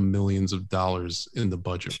most of the millions of dollars in the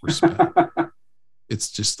budget were spent.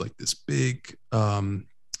 It's just like this big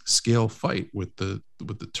scale fight with the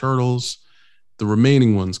turtles, the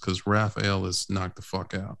remaining ones, because Raphael is knocked the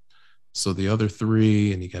fuck out. So the other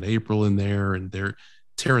three, and you got April in there, and they're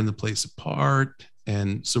tearing the place apart,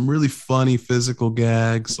 and some really funny physical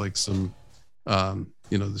gags, like some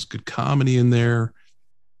there's good comedy in there.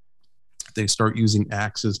 They start using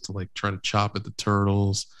axes to like try to chop at the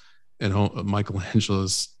turtles, and Michelangelo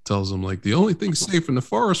tells them like the only thing safe in the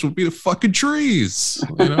forest would be the fucking trees.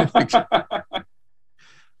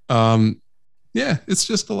 It's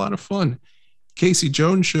just a lot of fun. Casey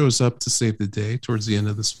Jones shows up to save the day towards the end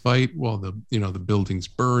of this fight while the building's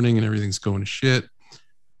burning and everything's going to shit,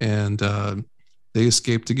 and they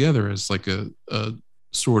escape together as like a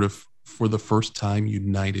sort of, for the first time,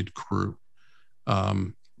 united crew.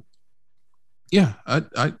 I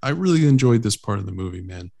really enjoyed this part of the movie,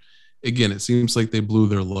 man. Again, it seems like they blew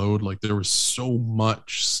their load. Like, there was so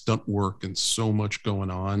much stunt work and so much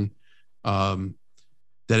going on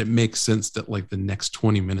that it makes sense that like the next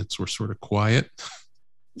 20 minutes were sort of quiet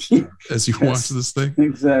as you watch this thing.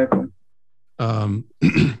 Exactly.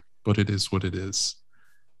 But it is what it is.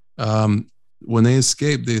 When they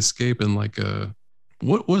escape in like a,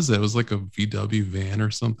 what was that? It was like a VW van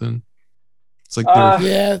or something. It's like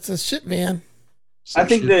yeah, it's a shit van. I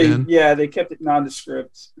think they kept it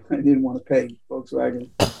nondescript. I didn't want to pay Volkswagen.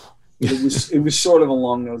 It was sort of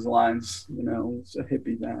along those lines, you know. It's a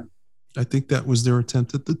hippie van. I think that was their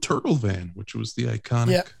attempt at the turtle van, which was the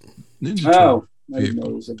iconic Ninja Turtle. Turtle I didn't know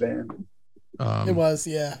it was a van. It was,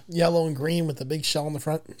 yellow and green with a big shell in the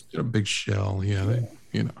front. A big shell, They,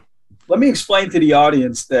 you know. Let me explain to the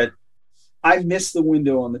audience that I missed the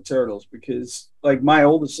window on the Turtles because, like, my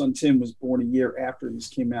oldest son Tim was born a year after this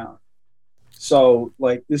came out. So,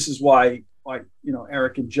 like, this is why, like, you know,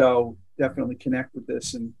 Eric and Joe definitely connect with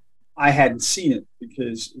this, and I hadn't seen it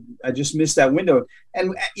because I just missed that window.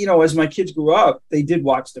 And, you know, as my kids grew up, they did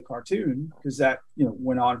watch the cartoon because that, you know,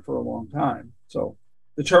 went on for a long time. So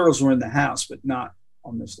the Turtles were in the house, but not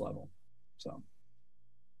on this level. So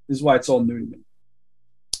this is why it's all new to me.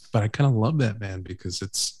 But I kind of love that, man, because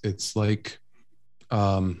it's like,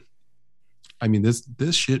 I mean,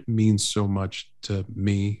 this shit means so much to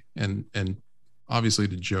me and obviously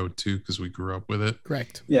to Joe too, because we grew up with it.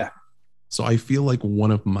 Correct. Yeah. So I feel like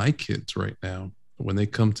one of my kids right now, when they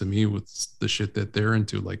come to me with the shit that they're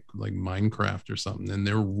into, like Minecraft or something, and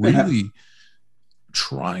they're really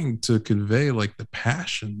trying to convey like the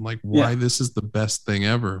passion, like why this is the best thing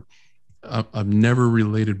ever. I've never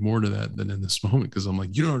related more to that than in this moment, because I'm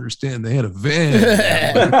like, you don't understand. They had a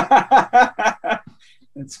van.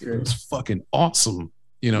 That's great. It's fucking awesome.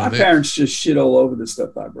 You know, my parents just shit all over the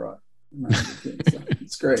stuff I brought.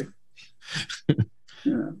 It's great.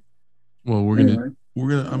 Yeah. Well, we're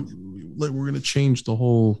gonna change the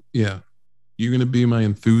whole. Yeah, you're gonna be my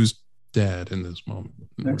enthused dad in this moment.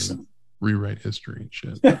 Excellent. Rewrite history and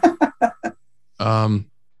shit.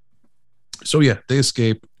 So yeah, they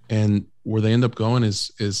escape, and where they end up going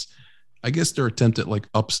is I guess their attempt at like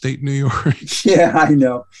upstate New York. Yeah, I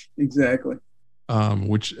know exactly.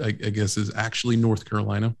 Which I guess is actually North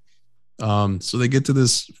Carolina. So they get to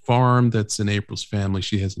this farm that's in April's family.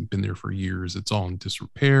 She hasn't been there for years. It's all in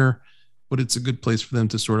disrepair, but it's a good place for them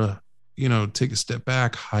to sort of, you know, take a step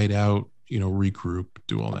back, hide out, you know, regroup,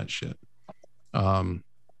 do all that shit.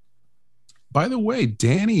 By the way,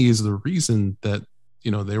 Danny is the reason that,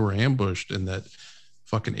 you know, they were ambushed and that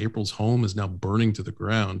fucking April's home is now burning to the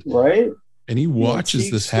ground. Right. And he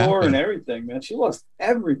watches this happen. And everything, man. She lost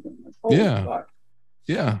everything. Like, holy fuck.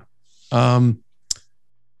 Yeah. The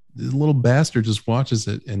little bastard just watches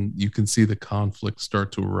it, and you can see the conflict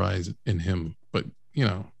start to arise in him. But, you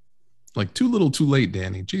know, like too little, too late,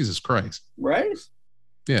 Danny. Jesus Christ. Right?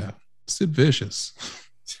 Yeah. Sid Vicious.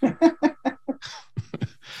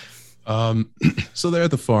 So they're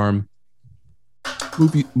at the farm.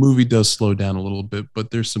 Movie does slow down a little bit,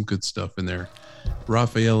 but there's some good stuff in there.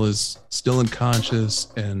 Raphael is still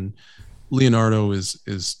unconscious, and Leonardo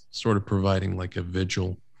is sort of providing like a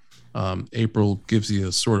vigil. April gives you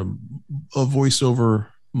a sort of a voiceover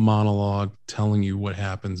monologue telling you what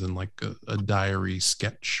happens in like a diary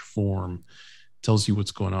sketch form, tells you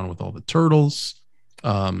what's going on with all the turtles.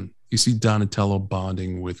 You see Donatello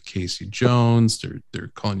bonding with Casey Jones. They're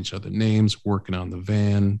calling each other names, working on the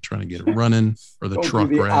van, trying to get it running, or the truck.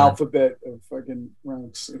 The alphabet of fucking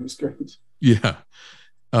ranks. It was great. Yeah.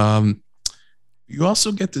 You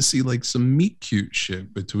also get to see like some meet cute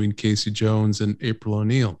shit between Casey Jones and April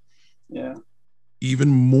O'Neil. Yeah. Even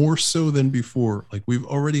more so than before. Like, we've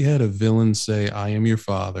already had a villain say, "I am your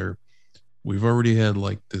father." We've already had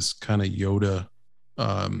like this kind of Yoda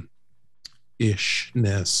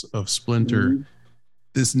ishness of Splinter. Mm-hmm.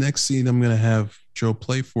 This next scene I'm gonna have Joe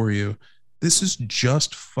play for you. This is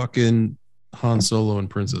just fucking Han Solo and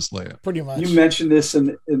Princess Leia. Pretty much. You mentioned this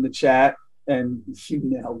in the chat, and you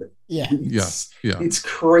nailed it. Yeah. Yeah. It's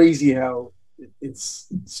crazy how it's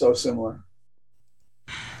so similar.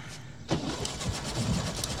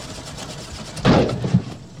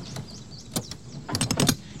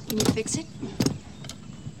 Can you fix it?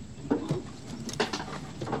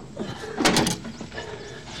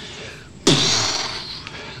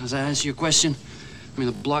 Does that answer your question? I mean,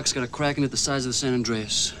 the block's got a crack in it the size of the San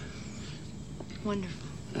Andreas. Wonderful.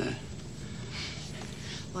 Well,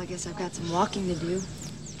 I guess I've got some walking to do.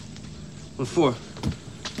 What for?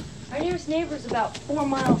 Our nearest neighbor's about 4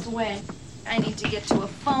 miles away. I need to get to a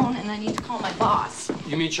phone, and I need to call my boss.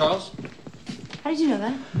 You mean Charles? How did you know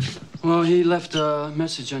that? Well, he left a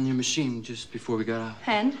message on your machine just before we got out.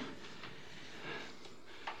 And?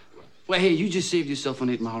 Well, hey, you just saved yourself an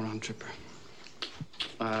 8-mile round tripper.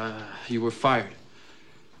 You were fired.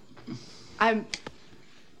 I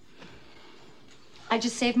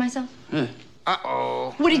just saved myself? Yeah.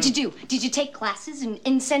 Uh-oh. What did you do? Did you take classes in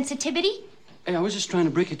insensitivity? Hey, I was just trying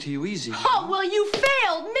to break it to you easy. Oh, well, you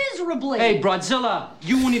failed miserably. Hey, Broadzilla,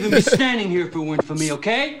 you wouldn't even be standing here if it weren't for me,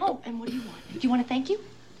 okay? Oh, and what do you want? Do you want to thank you?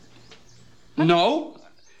 No.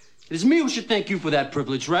 It is me who should thank you for that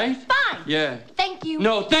privilege, right? Fine. Yeah. Thank you.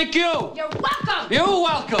 No, thank you. You're welcome. You're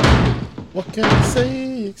welcome. What can I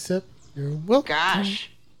say except you're welcome?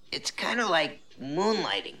 Gosh, it's kind of like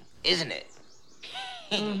moonlighting, isn't it?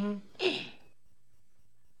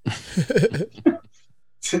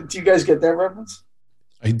 Do you guys get that reference?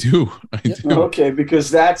 I do. I do. Okay, because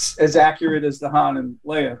that's as accurate as the Han and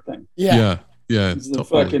Leia thing. Yeah. It's the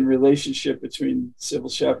fucking relationship between Sybil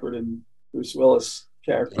Shepherd and Bruce Willis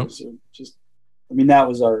characters are just. I mean, that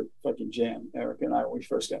was our fucking jam. Erica and I, when we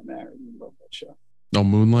first got married, we loved that show. No,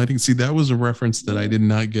 Moonlighting. See, that was a reference that I did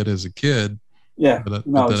not get as a kid. Yeah, I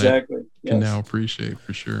exactly. can now appreciate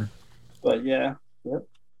for sure. But yeah, yep.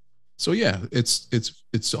 So yeah,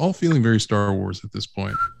 it's all feeling very Star Wars at this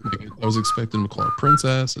point. Like, I was expecting to call her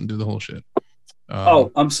princess and do the whole shit.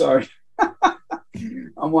 I'm sorry.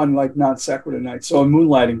 I'm on like non sequitur night. So in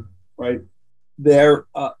Moonlighting, right? Their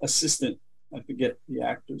assistant, I forget the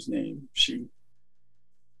actor's name. She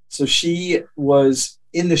was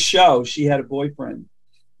in the show. She had a boyfriend.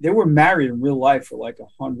 They were married in real life for like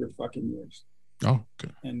 100 fucking years. Oh,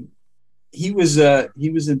 okay. And he was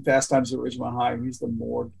in Fast Times at Ridgemont High. He was the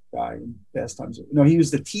morgue guy in Fast Times. No, he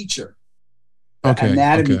was the teacher,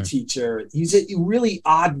 anatomy teacher. He's a really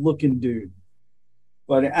odd looking dude.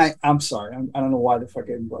 But I'm sorry, I don't know why the fuck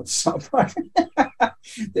I even brought this up.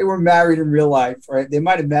 They were married in real life, right? They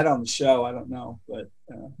might have met on the show. I don't know, but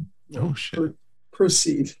oh shit.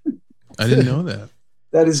 Proceed. I didn't know that.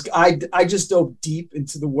 That is, I just dove deep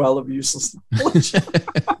into the well of useless knowledge.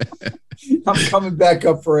 I'm coming back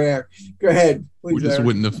up for air. Go ahead. Please, we just Eric.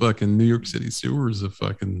 went into fucking New York City sewers of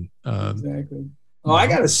fucking. Exactly. Oh, I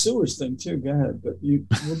got a sewers thing too. Go ahead, but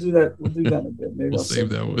we'll do that. We'll do that in a bit. Maybe We'll I'll save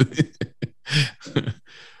that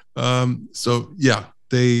one. So yeah,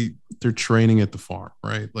 they're training at the farm,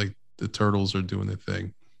 right? Like the turtles are doing their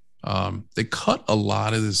thing. They cut a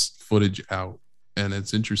lot of this footage out, and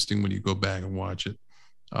it's interesting when you go back and watch it.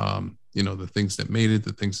 The things that made it,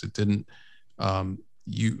 the things that didn't.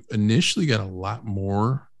 You initially got a lot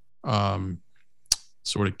more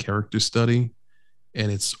sort of character study,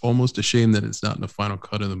 and it's almost a shame that it's not in the final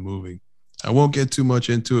cut of the movie. I won't get too much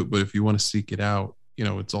into it, but if you want to seek it out,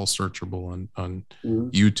 it's all searchable on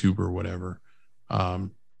YouTube or whatever.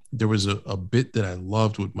 There was a bit that I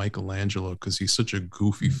loved with Michelangelo because he's such a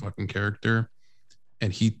goofy fucking character,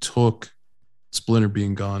 and he took Splinter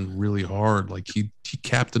being gone really hard. Like he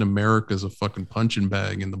Captain America's a fucking punching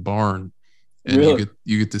bag in the barn, and really?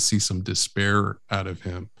 you get to see some despair out of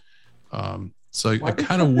him. So I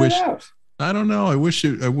kind of wish. I don't know. I wish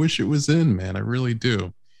it was in, man. I really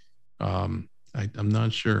do. I'm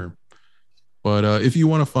not sure, but if you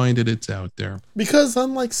want to find it, it's out there. Because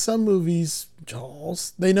unlike some movies,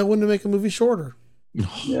 Jaws, they know when to make a movie shorter.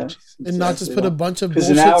 Yeah, and not just put a bunch of because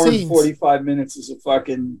bullshit an hour scenes. and 45 minutes is a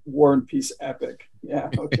fucking War and Peace epic. Yeah,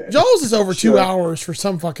 okay. Jaws is over 2 hours for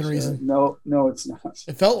some fucking reason. No, it's not.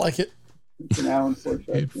 It felt like it. It's an hour and 45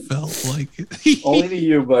 minutes. It felt like it. Only to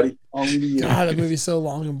you, buddy. Only to you. God, that movie's so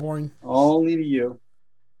long and boring. Only to you.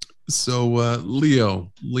 So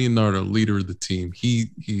Leonardo, leader of the team,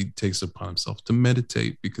 he takes it upon himself to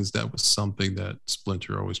meditate because that was something that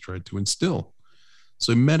Splinter always tried to instill.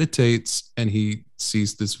 So he meditates and he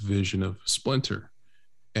sees this vision of Splinter,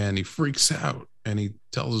 and he freaks out and he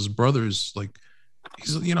tells his brothers, like,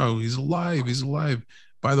 he's alive. He's alive.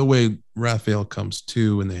 By the way, Raphael comes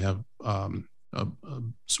too, and they have a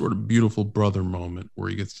sort of beautiful brother moment where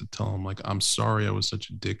he gets to tell him, like, I'm sorry I was such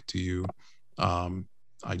a dick to you.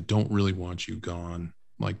 I don't really want you gone.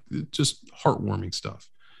 Like, just heartwarming stuff.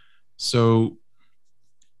 So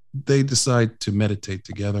they decide to meditate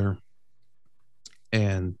together,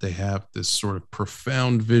 and they have this sort of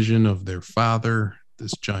profound vision of their father,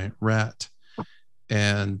 this giant rat.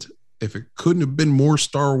 And if it couldn't have been more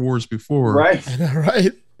Star Wars before, right?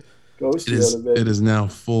 Right. Ghost it is now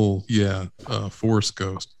full, Force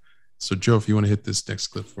Ghost. So Joe, if you want to hit this next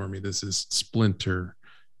clip for me, this is Splinter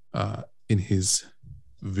in his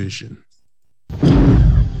vision.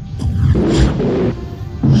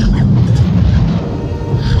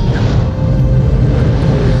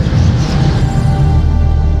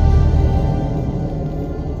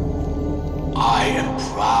 I am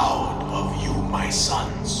proud of you, my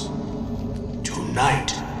sons.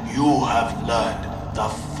 Tonight, you have learned the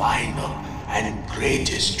final and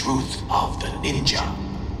greatest truth of the ninja.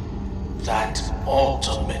 That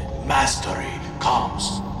ultimate mastery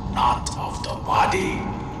comes not of the body,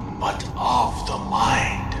 but of the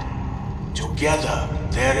mind. Together,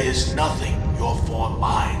 there is nothing your four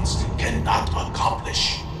minds cannot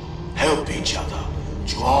accomplish. Help each other,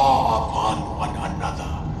 draw upon one another,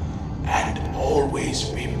 and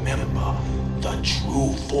always remember the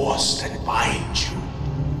true force that binds you.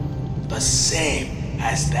 The same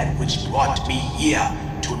as that which brought me here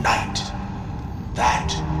tonight.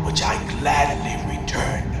 That which I gladly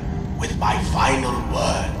return with my final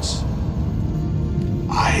words.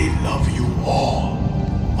 I love you all,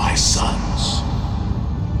 my sons.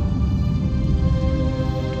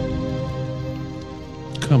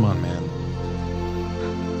 Come on, man.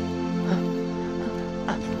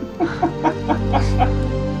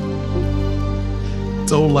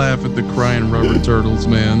 Don't laugh at the crying rubber turtles,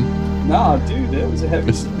 man. Nah, dude, that was a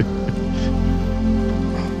heavy.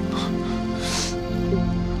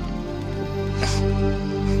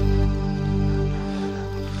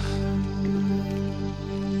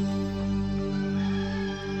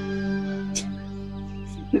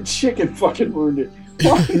 The chicken fucking ruined it.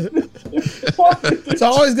 It's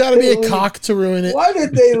always got to be a cock to ruin it. Why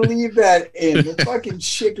did they leave that in? The fucking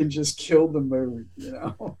chicken just killed the mood, you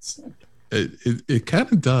know? It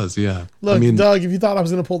kind of does, yeah. Look, I mean, Doug, if you thought I was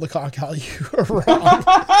going to pull the cock out, you were wrong.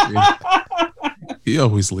 he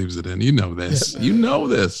always leaves it in. You know this. You know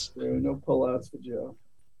this. There were no pullouts for Joe.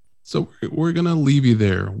 So we're going to leave you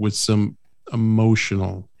there with some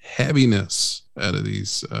emotional heaviness out of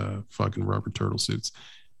these fucking rubber turtle suits.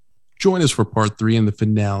 Join us for part 3 and the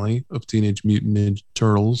finale of Teenage Mutant Ninja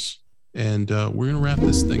Turtles. And we're going to wrap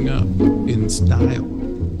this thing up in style.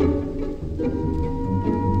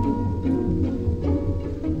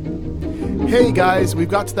 Hey guys, we've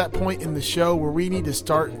got to that point in the show where we need to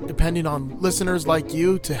start depending on listeners like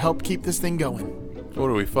you to help keep this thing going. What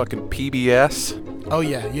are we, fucking PBS? Oh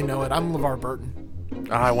yeah, you know it. I'm LeVar Burton.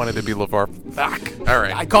 I wanted to be LeVar. Fuck. All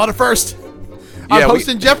right. I called it first. I'm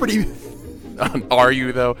hosting Jeopardy. Are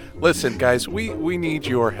you, though? Listen, guys, we need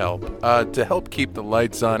your help. To help keep the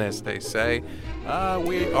lights on, as they say,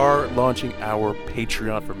 we are launching our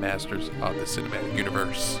Patreon for Masters of the Cinematic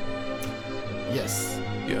Universe. Yes.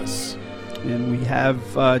 Yes. And we have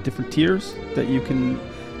different tiers that you can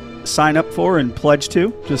sign up for and pledge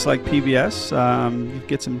to, just like PBS. You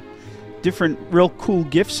get some different real cool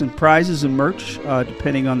gifts and prizes and merch,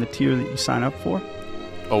 depending on the tier that you sign up for.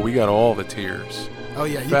 Oh, we got all the tiers. Oh,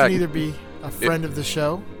 yeah. You can either be a friend of the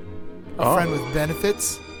show, a friend with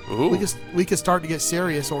benefits. Ooh. We could start to get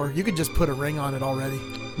serious, or you could just put a ring on it already.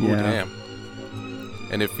 Ooh, damn.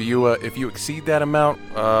 And if you exceed that amount,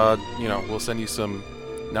 we'll send you some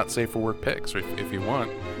not safe for work pics if you want.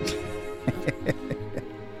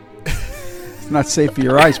 It's not safe for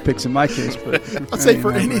your eyes pics in my case, but not safe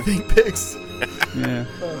for anything pics. Yeah.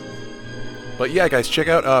 But yeah, guys, check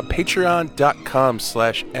out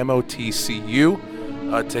patreon.com/MOTCU.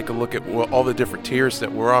 Take a look at all the different tiers that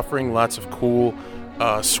we're offering. Lots of cool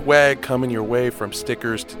swag coming your way, from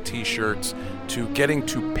stickers to t-shirts to getting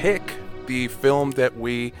to pick the film that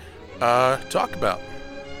we talk about.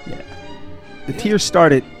 Yeah. The tiers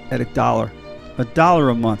started at $1.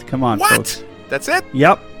 $1 a month. Come on, folks. That's it?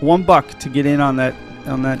 Yep. $1 to get in on that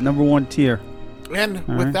number one tier. And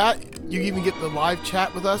with that, you even get the live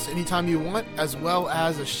chat with us anytime you want, as well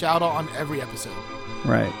as a shout out on every episode.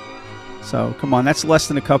 Right. So come on, that's less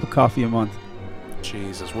than a cup of coffee a month.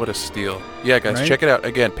 Jesus, what a steal. Yeah, guys, check it out.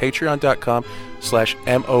 Again,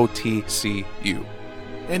 patreon.com/MOTCU.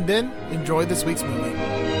 And then enjoy this week's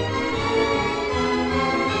movie.